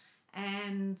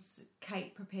 And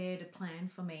Kate prepared a plan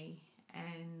for me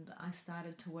and I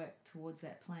started to work towards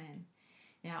that plan.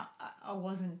 Now, I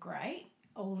wasn't great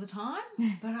all the time,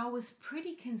 but I was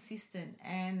pretty consistent.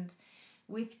 And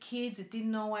with kids, it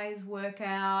didn't always work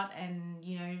out, and,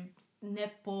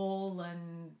 netball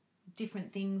and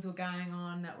different things were going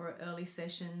on that were early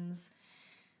sessions.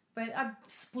 But I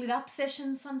split up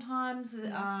sessions sometimes,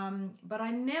 but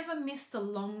I never missed a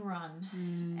long run.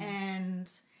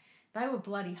 And they were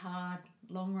bloody hard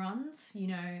long runs.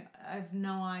 I have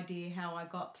no idea how I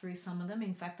got through some of them.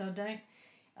 In fact,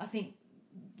 I think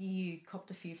you copped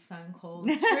a few phone calls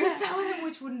through some of them,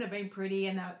 which wouldn't have been pretty,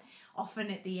 and they're often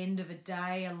at the end of a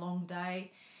day, a long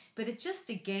day. But it just,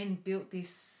 again, built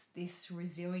this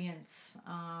resilience.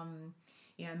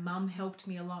 Mum helped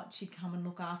me a lot. She'd come and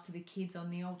look after the kids on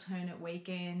the alternate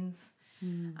weekends.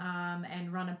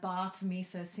 And run a bath for me,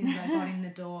 so as soon as I got in the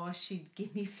door, she'd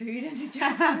give me food and to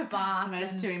jump in the bath.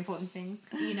 Those two important things.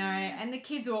 And the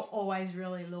kids were always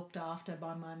really looked after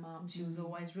by my mum. She was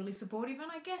always really supportive,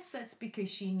 and I guess that's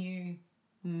because she knew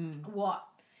what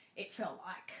it felt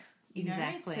like,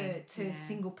 to a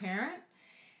single parent,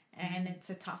 and it's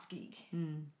a tough gig.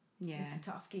 It's a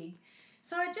tough gig.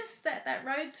 So I just, that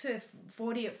road to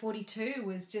 40 at 42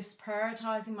 was just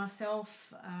prioritising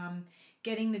myself,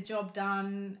 getting the job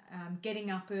done, getting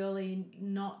up early,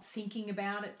 not thinking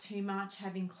about it too much,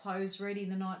 having clothes ready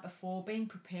the night before, being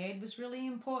prepared was really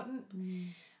important.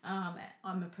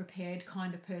 I'm a prepared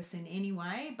kind of person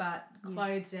anyway, but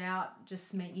clothes out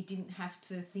just meant you didn't have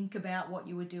to think about what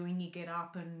you were doing. You get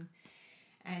up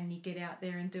and you get out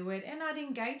there and do it. And I'd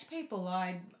engage people.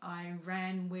 I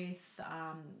ran with,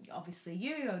 obviously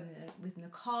you, with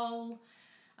Nicole,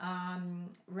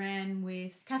 ran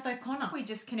with Kath O'Connor. We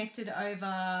just connected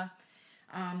over,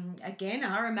 again,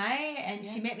 RMA, and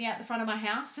she met me out the front of my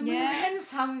house, and we ran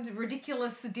some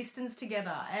ridiculous distance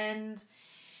together. And,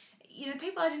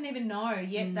 people I didn't even know,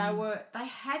 yet they were in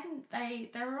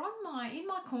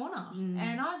my corner.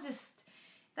 And that just,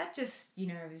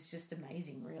 was just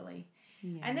amazing, really.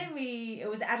 Yeah. And then it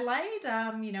was Adelaide.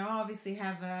 I obviously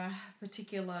have the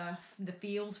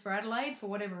feels for Adelaide for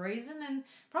whatever reason, and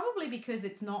probably because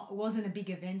it wasn't a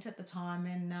big event at the time,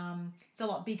 and it's a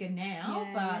lot bigger now.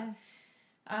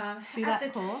 At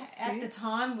the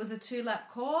time was a 2-lap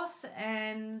course,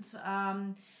 and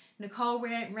Nicole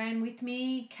ran with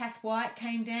me. Kath White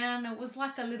came down. It was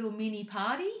like a little mini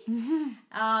party,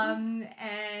 and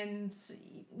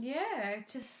it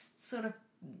just sort of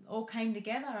all came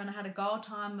together, and I had a goal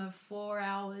time of 4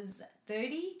 hours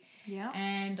 30,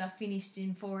 and I finished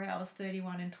in 4 hours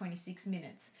 31 and 26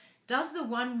 minutes. Does the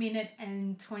 1 minute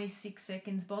and 26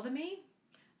 seconds bother me?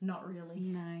 Not really.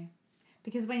 No,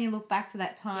 because when you look back to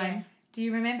that time, do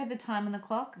you remember the time on the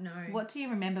clock? No. What do you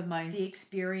remember most? The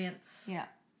experience. Yeah.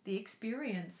 The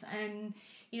experience. And,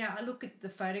 I look at the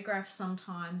photographs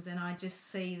sometimes and I just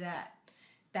see that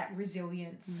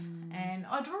resilience. And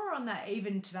I draw on that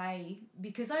even today,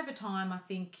 because over time I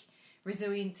think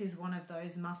resilience is one of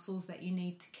those muscles that you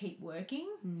need to keep working.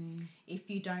 If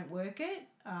you don't work it,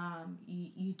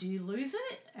 you do lose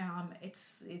it.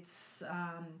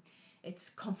 It's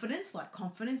confidence. Like,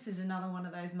 confidence is another one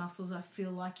of those muscles I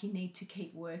feel like you need to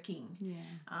keep working.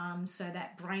 So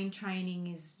that brain training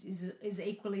is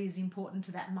equally as important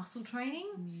to that muscle training.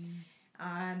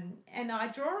 And I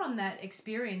draw on that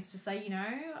experience to say,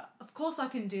 of course I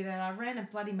can do that. I ran a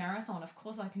bloody marathon. Of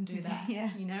course I can do that.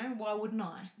 Why wouldn't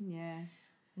I? Yeah.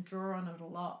 I draw on it a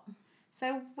lot.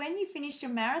 So when you finished your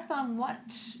marathon, what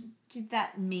did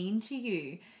that mean to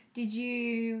you? Did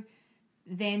you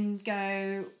then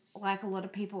go, like a lot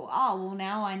of people, oh, well,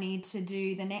 now I need to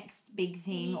do the next big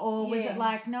thing? Or was it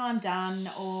like, no, I'm done?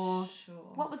 Or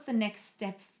what was the next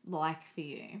step like for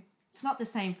you? It's not the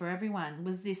same for everyone.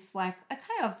 Was this like,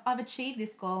 okay, I've achieved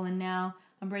this goal and now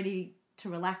I'm ready to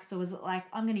relax? Or was it like,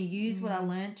 I'm going to use what I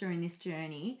learned during this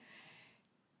journey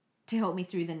to help me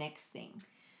through the next thing?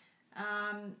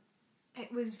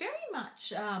 It was very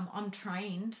much, I'm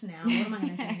trained now. What am I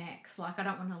going to do next? Like, I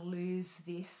don't want to lose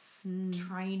this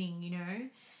training,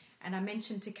 And I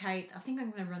mentioned to Kate, I think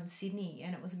I'm going to run Sydney,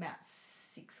 and it was about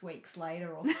 6 weeks later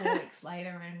or 4 weeks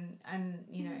later, and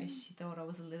she thought I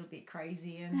was a little bit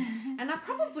crazy, and I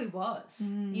probably was.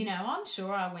 I'm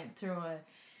sure I went through a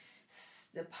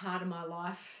part of my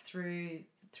life through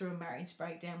a marriage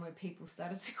breakdown where people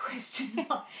started to question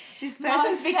this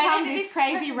person's become this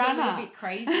crazy runner. A little bit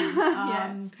crazy.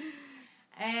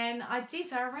 And I did.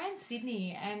 So I ran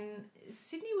Sydney, and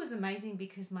Sydney was amazing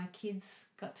because my kids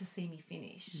got to see me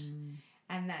finish.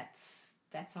 And that's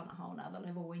on a whole nother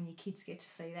level when your kids get to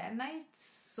see that. And they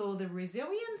saw the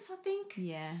resilience, I think.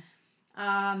 Yeah.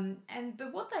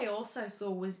 But what they also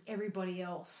saw was everybody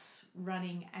else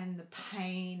running, and the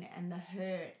pain and the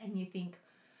hurt. And you think,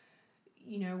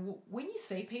 when you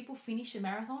see people finish a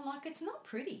marathon, like, it's not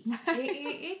pretty.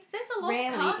 There's a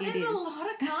lot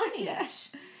of carnage.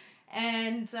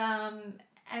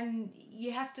 And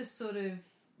you have to sort of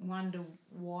wonder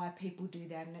why people do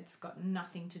that, and it's got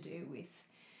nothing to do with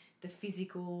the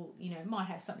physical, it might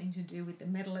have something to do with the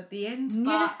medal at the end,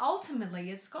 but ultimately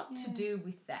it's got to do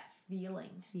with that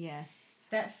feeling. Yes.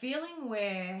 That feeling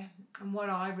where, and what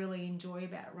I really enjoy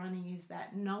about running is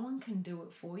that no one can do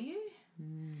it for you.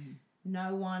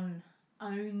 No one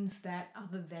owns that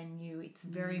other than you. It's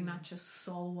very much a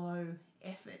solo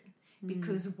effort.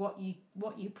 because what you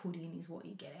put in is what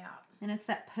you get out. And it's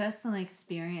that personal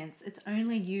experience. It's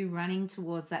only you running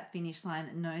towards that finish line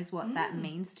that knows what that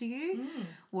means to you,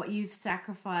 what you've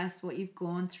sacrificed, what you've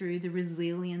gone through, the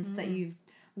resilience that you've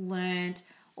learned,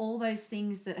 all those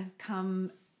things that have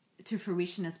come to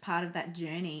fruition as part of that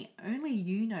journey. Only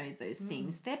you know those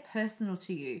things. They're personal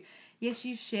to you. Yes,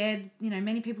 you've shared,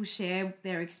 many people share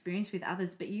their experience with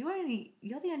others, but you're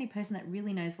the only person that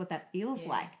really knows what that feels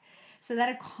like. So that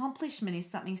accomplishment is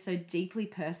something so deeply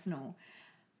personal.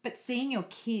 But seeing your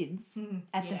kids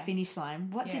at the finish line,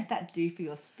 what did that do for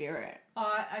your spirit?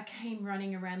 I came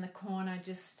running around the corner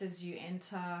just as you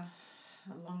enter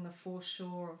along the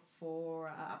foreshore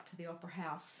up to the Opera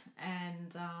House,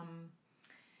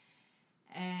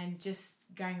 and just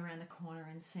going around the corner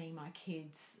and seeing my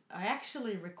kids. I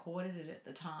actually recorded it at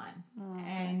the time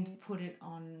and put it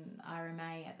on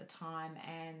RMA at the time,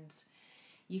 and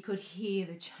you could hear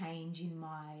the change in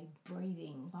my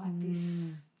breathing, like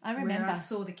this. I remember. Where I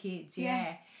saw the kids,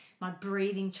 my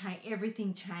breathing changed,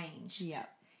 everything changed. Yeah.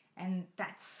 And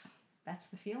that's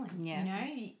the feeling,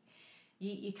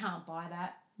 You can't buy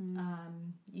that.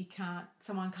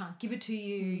 Someone can't give it to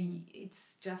you.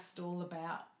 It's just all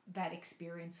about that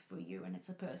experience for you, and it's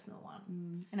a personal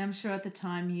one. And I'm sure at the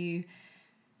time you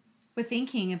were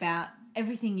thinking about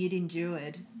everything you'd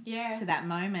endured to that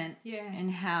moment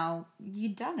and how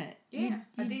you'd done it.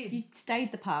 I did. You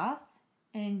stayed the path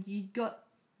and you got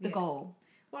the goal.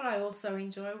 What I also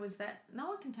enjoy was that no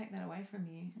one can take that away from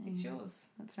you. It's yours.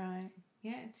 That's right.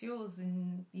 Yeah, it's yours,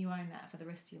 and you own that for the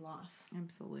rest of your life.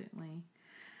 Absolutely.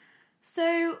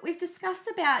 So we've discussed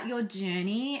about your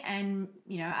journey and,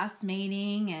 us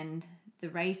meeting and the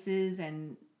races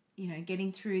and,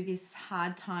 getting through this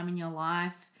hard time in your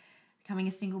life, becoming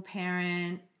a single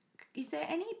parent. Is there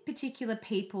any particular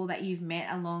people that you've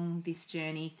met along this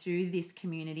journey through this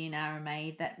community in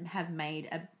RMA that have made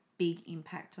a big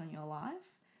impact on your life?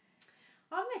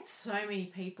 I've met so many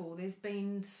people. There's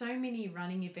been so many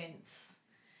running events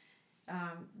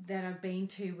that I've been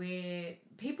to where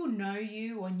people know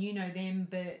you or you know them,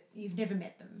 but you've never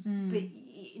met them. But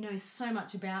you know so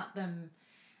much about them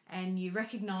and you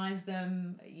recognise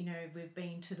them. We've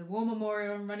been to the War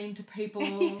Memorial and run into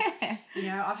people.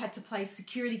 I've had to play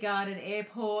security guard at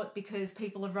airport because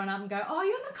people have run up and go, "Oh,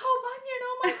 you're Nicole Bunyan,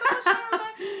 oh my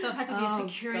gosh." So I've had to be a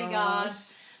security guard.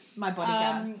 My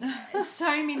bodyguard.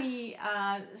 So many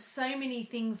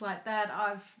things like that.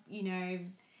 I've,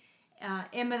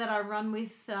 Emma that I run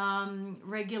with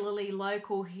regularly,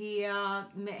 local here,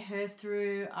 met her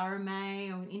through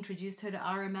RMA or introduced her to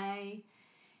RMA.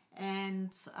 And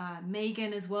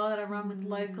Megan as well that I run with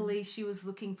locally, she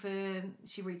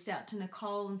reached out to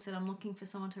Nicole and said, "I'm looking for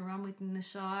someone to run with in the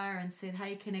Shire," and said,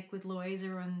 "Hey, connect with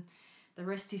Luisa," and the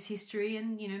rest is history.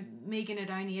 And, Megan had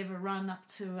only ever run up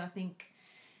to, I think,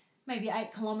 maybe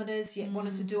 8 kilometres, yet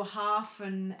wanted to do a half,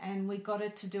 and we got her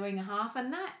to doing a half.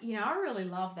 And that, I really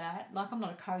love that. Like, I'm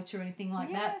not a coach or anything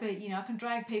like that, but, I can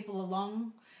drag people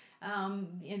along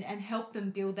and help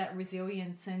them build that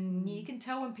resilience. And you can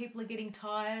tell when people are getting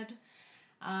tired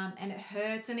and it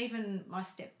hurts. And even my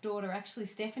stepdaughter, actually,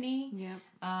 Stephanie,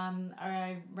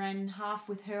 I ran half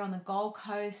with her on the Gold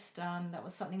Coast. That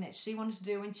was something that she wanted to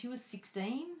do when she was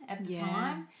 16 at the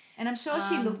time. And I'm sure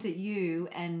she looked at you,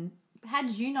 and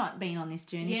had you not been on this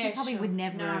journey, she probably would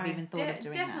never have even thought of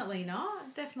doing definitely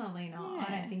that. Definitely not.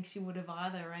 I don't think she would have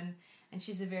either. And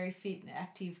she's a very fit and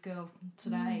active girl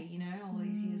today, all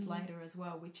these years later as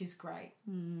well, which is great.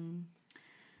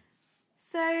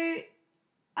 So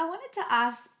I wanted to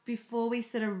ask, before we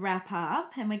sort of wrap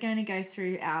up, and we're going to go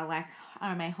through our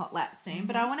RMA hot lap soon,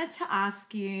 but I wanted to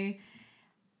ask you,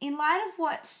 in light of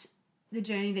what the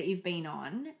journey that you've been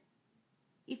on,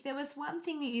 if there was one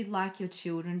thing that you'd like your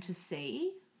children to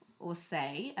see or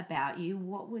say about you,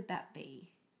 what would that be?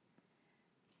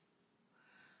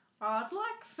 I'd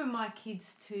like for my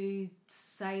kids to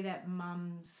say that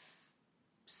mum's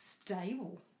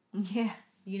stable. Yeah.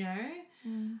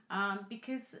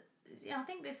 Because I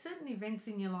think there's certain events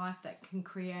in your life that can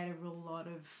create a real lot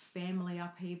of family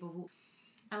upheaval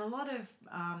and a lot of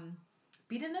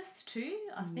bitterness too,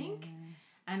 I think.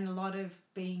 And a lot of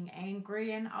being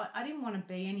angry. And I didn't want to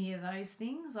be any of those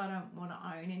things. I don't want to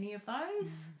own any of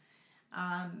those.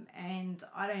 And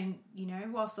I don't,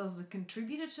 whilst I was a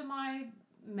contributor to my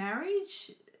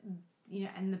marriage,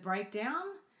 and the breakdown,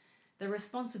 the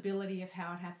responsibility of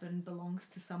how it happened belongs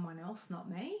to someone else, not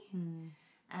me.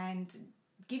 And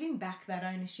giving back that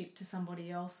ownership to somebody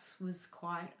else was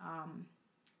quite,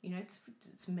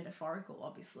 it's metaphorical,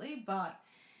 obviously, but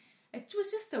it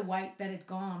was just a weight that had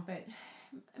gone. But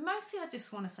mostly I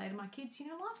just want to say to my kids,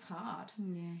 life's hard.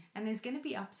 Yeah. And there's going to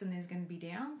be ups and there's going to be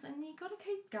downs, and you got to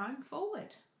keep going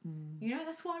forward.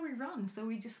 That's why we run, so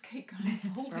we just keep going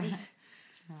forward. Right.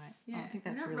 That's right. Yeah. I think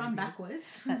that's we don't really run good.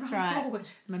 backwards. That's we run right. forward.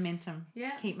 Momentum.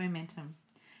 Yeah. Keep momentum.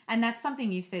 And that's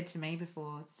something you've said to me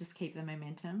before. It's just keep the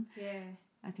momentum. Yeah.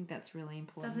 I think that's really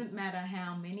important. Doesn't matter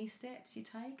how many steps you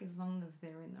take, as long as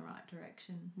they're in the right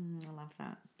direction. I love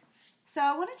that. So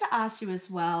I wanted to ask you as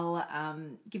well,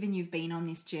 given you've been on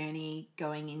this journey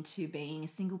going into being a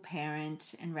single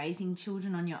parent and raising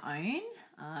children on your own,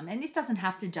 and this doesn't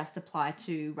have to just apply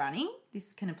to running.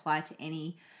 This can apply to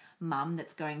any mum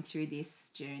that's going through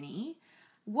this journey.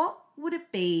 What would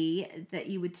it be that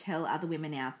you would tell other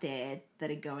women out there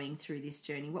that are going through this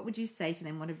journey? What would you say to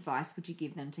them? What advice would you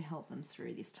give them to help them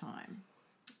through this time?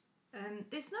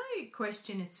 There's no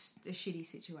question it's a shitty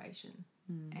situation,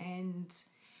 and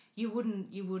you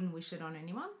wouldn't wish it on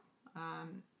anyone.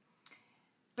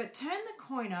 But turn the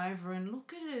coin over and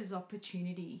look at it as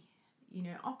opportunity.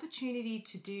 Opportunity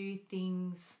to do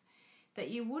things that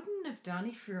you wouldn't have done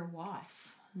if you're a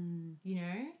wife.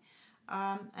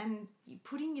 And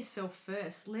putting yourself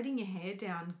first, letting your hair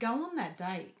down, go on that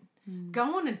date,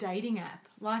 go on a dating app.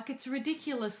 Like, it's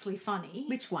ridiculously funny.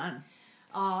 Which one?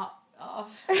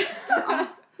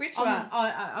 Which one?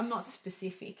 I'm not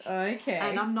specific. Okay.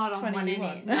 And I'm not on one 21.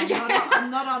 any. No, I'm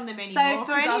not on them anymore. So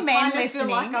for any men I listening,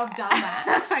 feel like I've done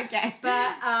that. Okay.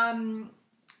 But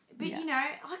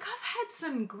Yeah. I've had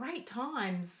some great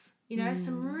times.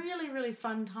 Some really, really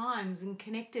fun times, and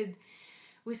connected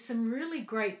with some really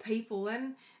great people.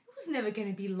 And it was never going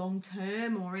to be long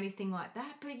term or anything like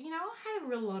that. But I had a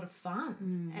real lot of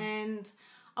fun, and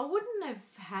I wouldn't have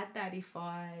had that if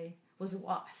I was a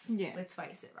wife. Yeah. Let's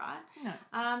face it, right?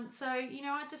 No. So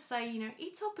I just say,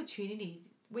 it's opportunity.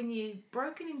 When you're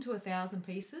broken into 1,000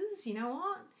 pieces, you know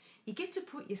what? You get to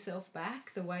put yourself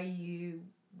back the way you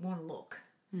want to look.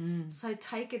 So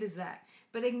take it as that,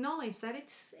 but acknowledge that it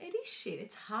is shit.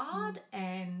 It's hard,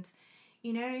 and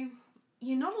you're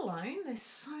not alone. There's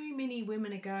so many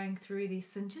women are going through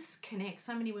this, and just connect.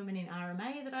 So many women in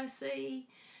RMA that I see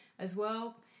as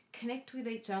well. Connect with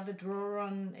each other, draw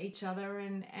on each other,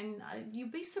 and you'll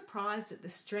be surprised at the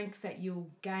strength that you'll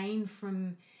gain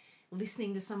from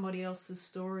listening to somebody else's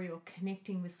story or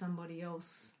connecting with somebody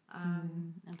else.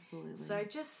 Absolutely. So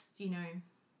just,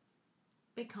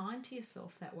 be kind to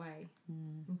yourself that way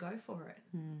and go for it.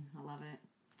 I love it.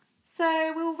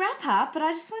 So we'll wrap up, but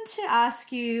I just want to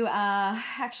ask you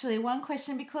actually one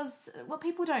question, because what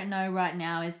people don't know right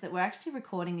now is that we're actually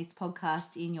recording this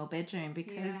podcast in your bedroom,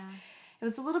 because it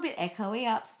was a little bit echoey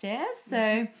upstairs.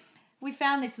 So we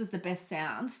found this was the best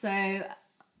sound. So I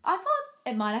thought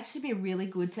it might actually be really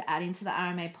good to add into the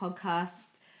RMA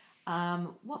podcast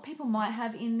what people might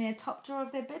have in their top drawer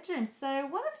of their bedroom. So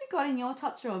what have you got in your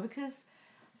top drawer? Because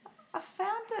I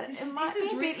found that it might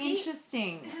be a bit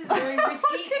interesting. This is very risky.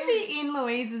 What could be in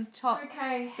Louisa's top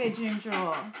bedroom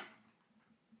drawer?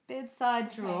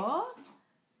 Bedside drawer.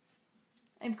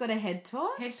 You've got a head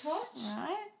torch. Head torch.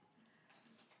 Right.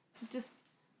 Just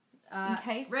in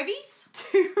case. Revies.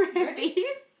 2 Revies.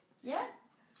 Yeah.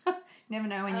 Never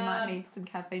know when you might need some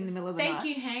caffeine in the middle of the night.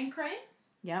 Thank you hand cream.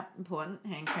 Yep, important.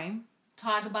 Hand cream.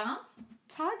 Tiger balm.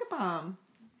 Tiger balm.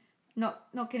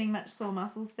 Not getting much sore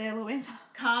muscles there, Louisa.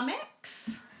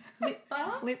 Carmex. Lip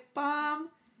balm. Lip balm.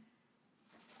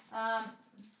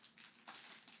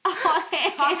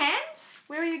 Hot hands.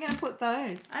 Where are you going to put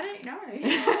those? I don't know.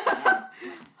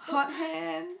 Hot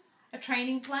hands. A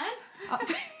training plan.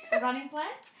 A running plan.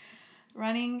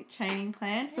 Running training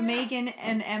plan for Megan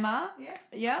and Emma. Yeah.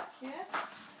 Yep.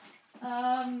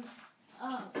 Yeah.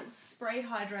 Spray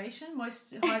hydration,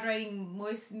 hydrating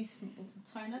moist mist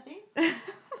toner thing.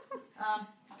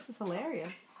 This is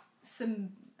hilarious. Some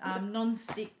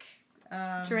non-stick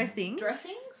dressings.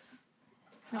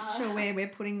 Not sure where we're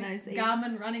putting those.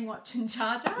 Garmin running watch and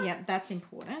charger. Yep, that's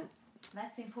important.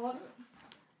 That's important.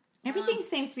 Everything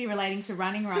seems to be relating to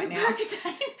running right now.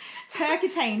 Percocet.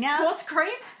 Percocet. Now,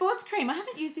 Sports cream. I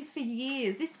haven't used this for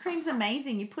years. This cream's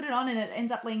amazing. You put it on and it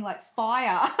ends up being like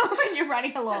fire when you're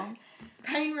running along.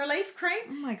 Pain relief cream.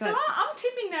 Oh my God. So I'm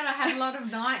tipping that I had a lot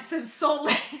of nights of sore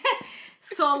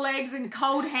legs and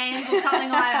cold hands or something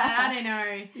like that. I don't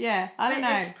know. Yeah, I don't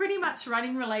know. It's pretty much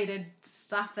running related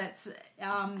stuff that's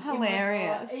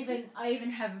hilarious. I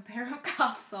even have a pair of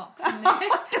calf socks in there.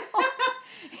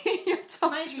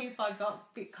 Maybe if I got a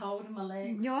bit cold in my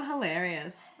legs. You're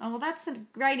hilarious. Oh, well, that's a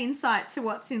great insight to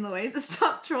what's in Louisa's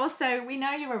top drawer. So we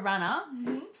know you're a runner.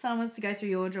 If someone wants to go through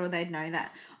your drawer, they'd know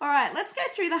that. All right, let's go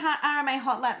through the RMA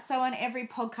Hot Lap. So on every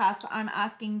podcast, I'm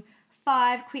asking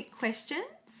 5 quick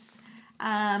questions.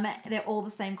 They're all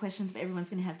the same questions, but everyone's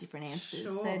going to have different answers.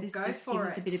 Sure, so this go just for gives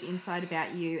us a bit of insight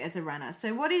about you as a runner.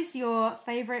 So what is your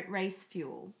favourite race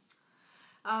fuel?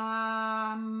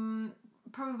 Probably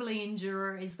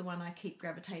Enduro is the one I keep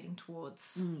gravitating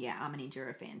towards. Yeah, I'm an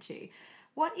Enduro fan too.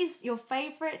 What is your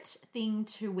favourite thing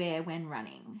to wear when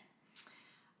running?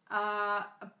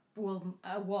 Well,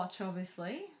 a watch,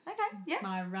 obviously. Okay, yeah.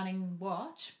 My running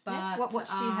watch. But Yeah. What watch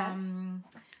do you have?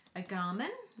 A Garmin.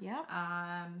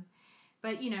 Yeah.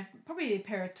 But, probably a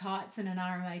pair of tights and an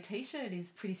RMA t-shirt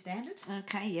is pretty standard.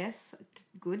 Okay, yes.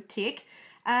 Good tick.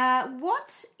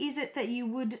 What is it that you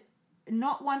would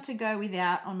not want to go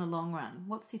without on a long run?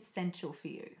 What's essential for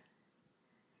you?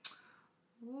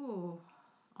 Ooh,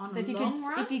 on So a long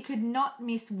run? if you could not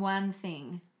miss one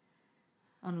thing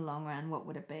on a long run, what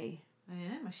would it be?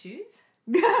 Yeah, my shoes.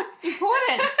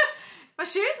 Important. My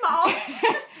shoes, my Oz.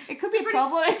 It could be a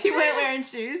problem if you weren't wearing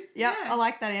shoes. Yep, Yeah. I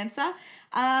like that answer.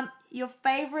 Your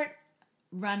favourite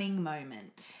running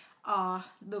moment?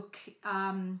 Look,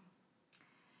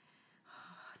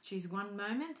 choose one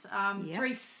moment.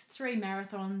 Yep. Three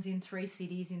marathons in 3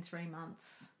 cities in 3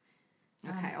 months.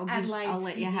 Okay, Adelaide, I'll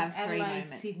let Sydney, you have 3 Adelaide,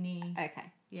 moments. Sydney. Okay.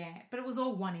 Yeah, but it was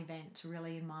all one event,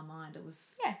 really, in my mind. It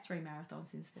was 3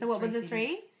 marathons in 3 So what were the cities.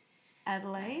 3?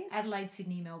 Adelaide? Adelaide,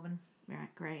 Sydney, Melbourne.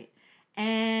 Right, great.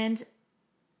 And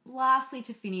lastly,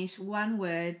 to finish, one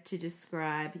word to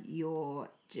describe your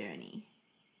journey.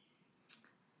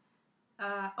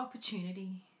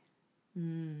 Opportunity.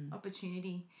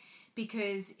 Opportunity.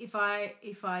 Because if I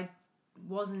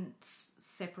wasn't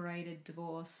separated,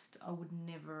 divorced, I would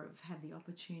never have had the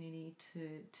opportunity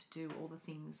to do all the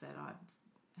things that I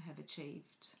have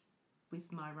achieved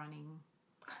with my running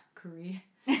career.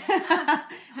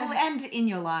 Well, and in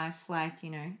your life,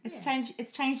 it's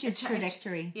changed your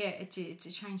trajectory. It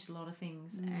changed a lot of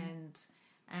things, and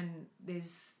I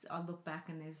look back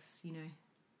and there's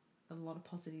a lot of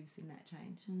positives in that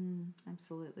change.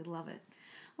 Absolutely love it.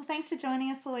 Well, thanks for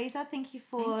joining us, Luisa. Thank you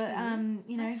for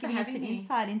Thanks for giving us having an me.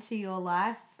 insight into your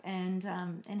life and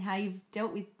how you've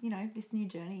dealt with this new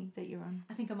journey that you're on.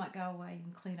 I think I might go away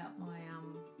and clean up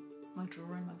my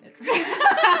drawer in my bedroom.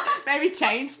 Maybe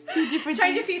change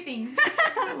A few things.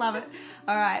 Love it.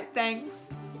 All right, thanks.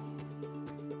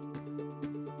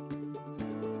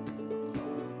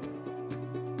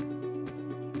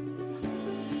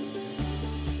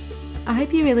 I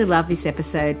hope you really loved this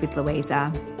episode with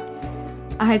Luisa.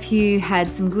 I hope you had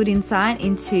some good insight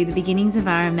into the beginnings of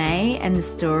RMA and the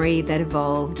story that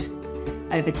evolved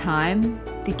over time,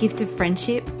 the gift of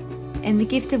friendship, and the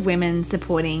gift of women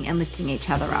supporting and lifting each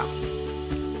other up.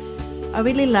 I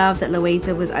really love that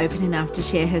Luisa was open enough to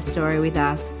share her story with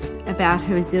us about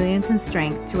her resilience and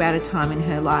strength throughout a time in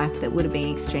her life that would have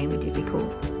been extremely difficult.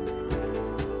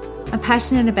 I'm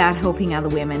passionate about helping other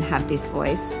women have this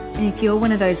voice, and if you're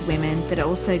one of those women that are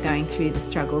also going through the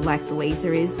struggle like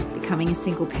Luisa is, becoming a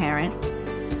single parent,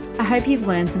 I hope you've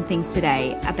learned some things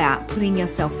today about putting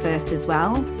yourself first as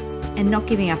well and not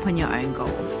giving up on your own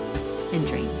goals and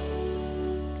dreams.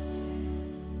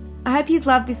 I hope you've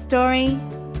loved this story,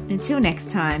 and until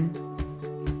next time,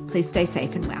 please stay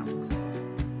safe and well.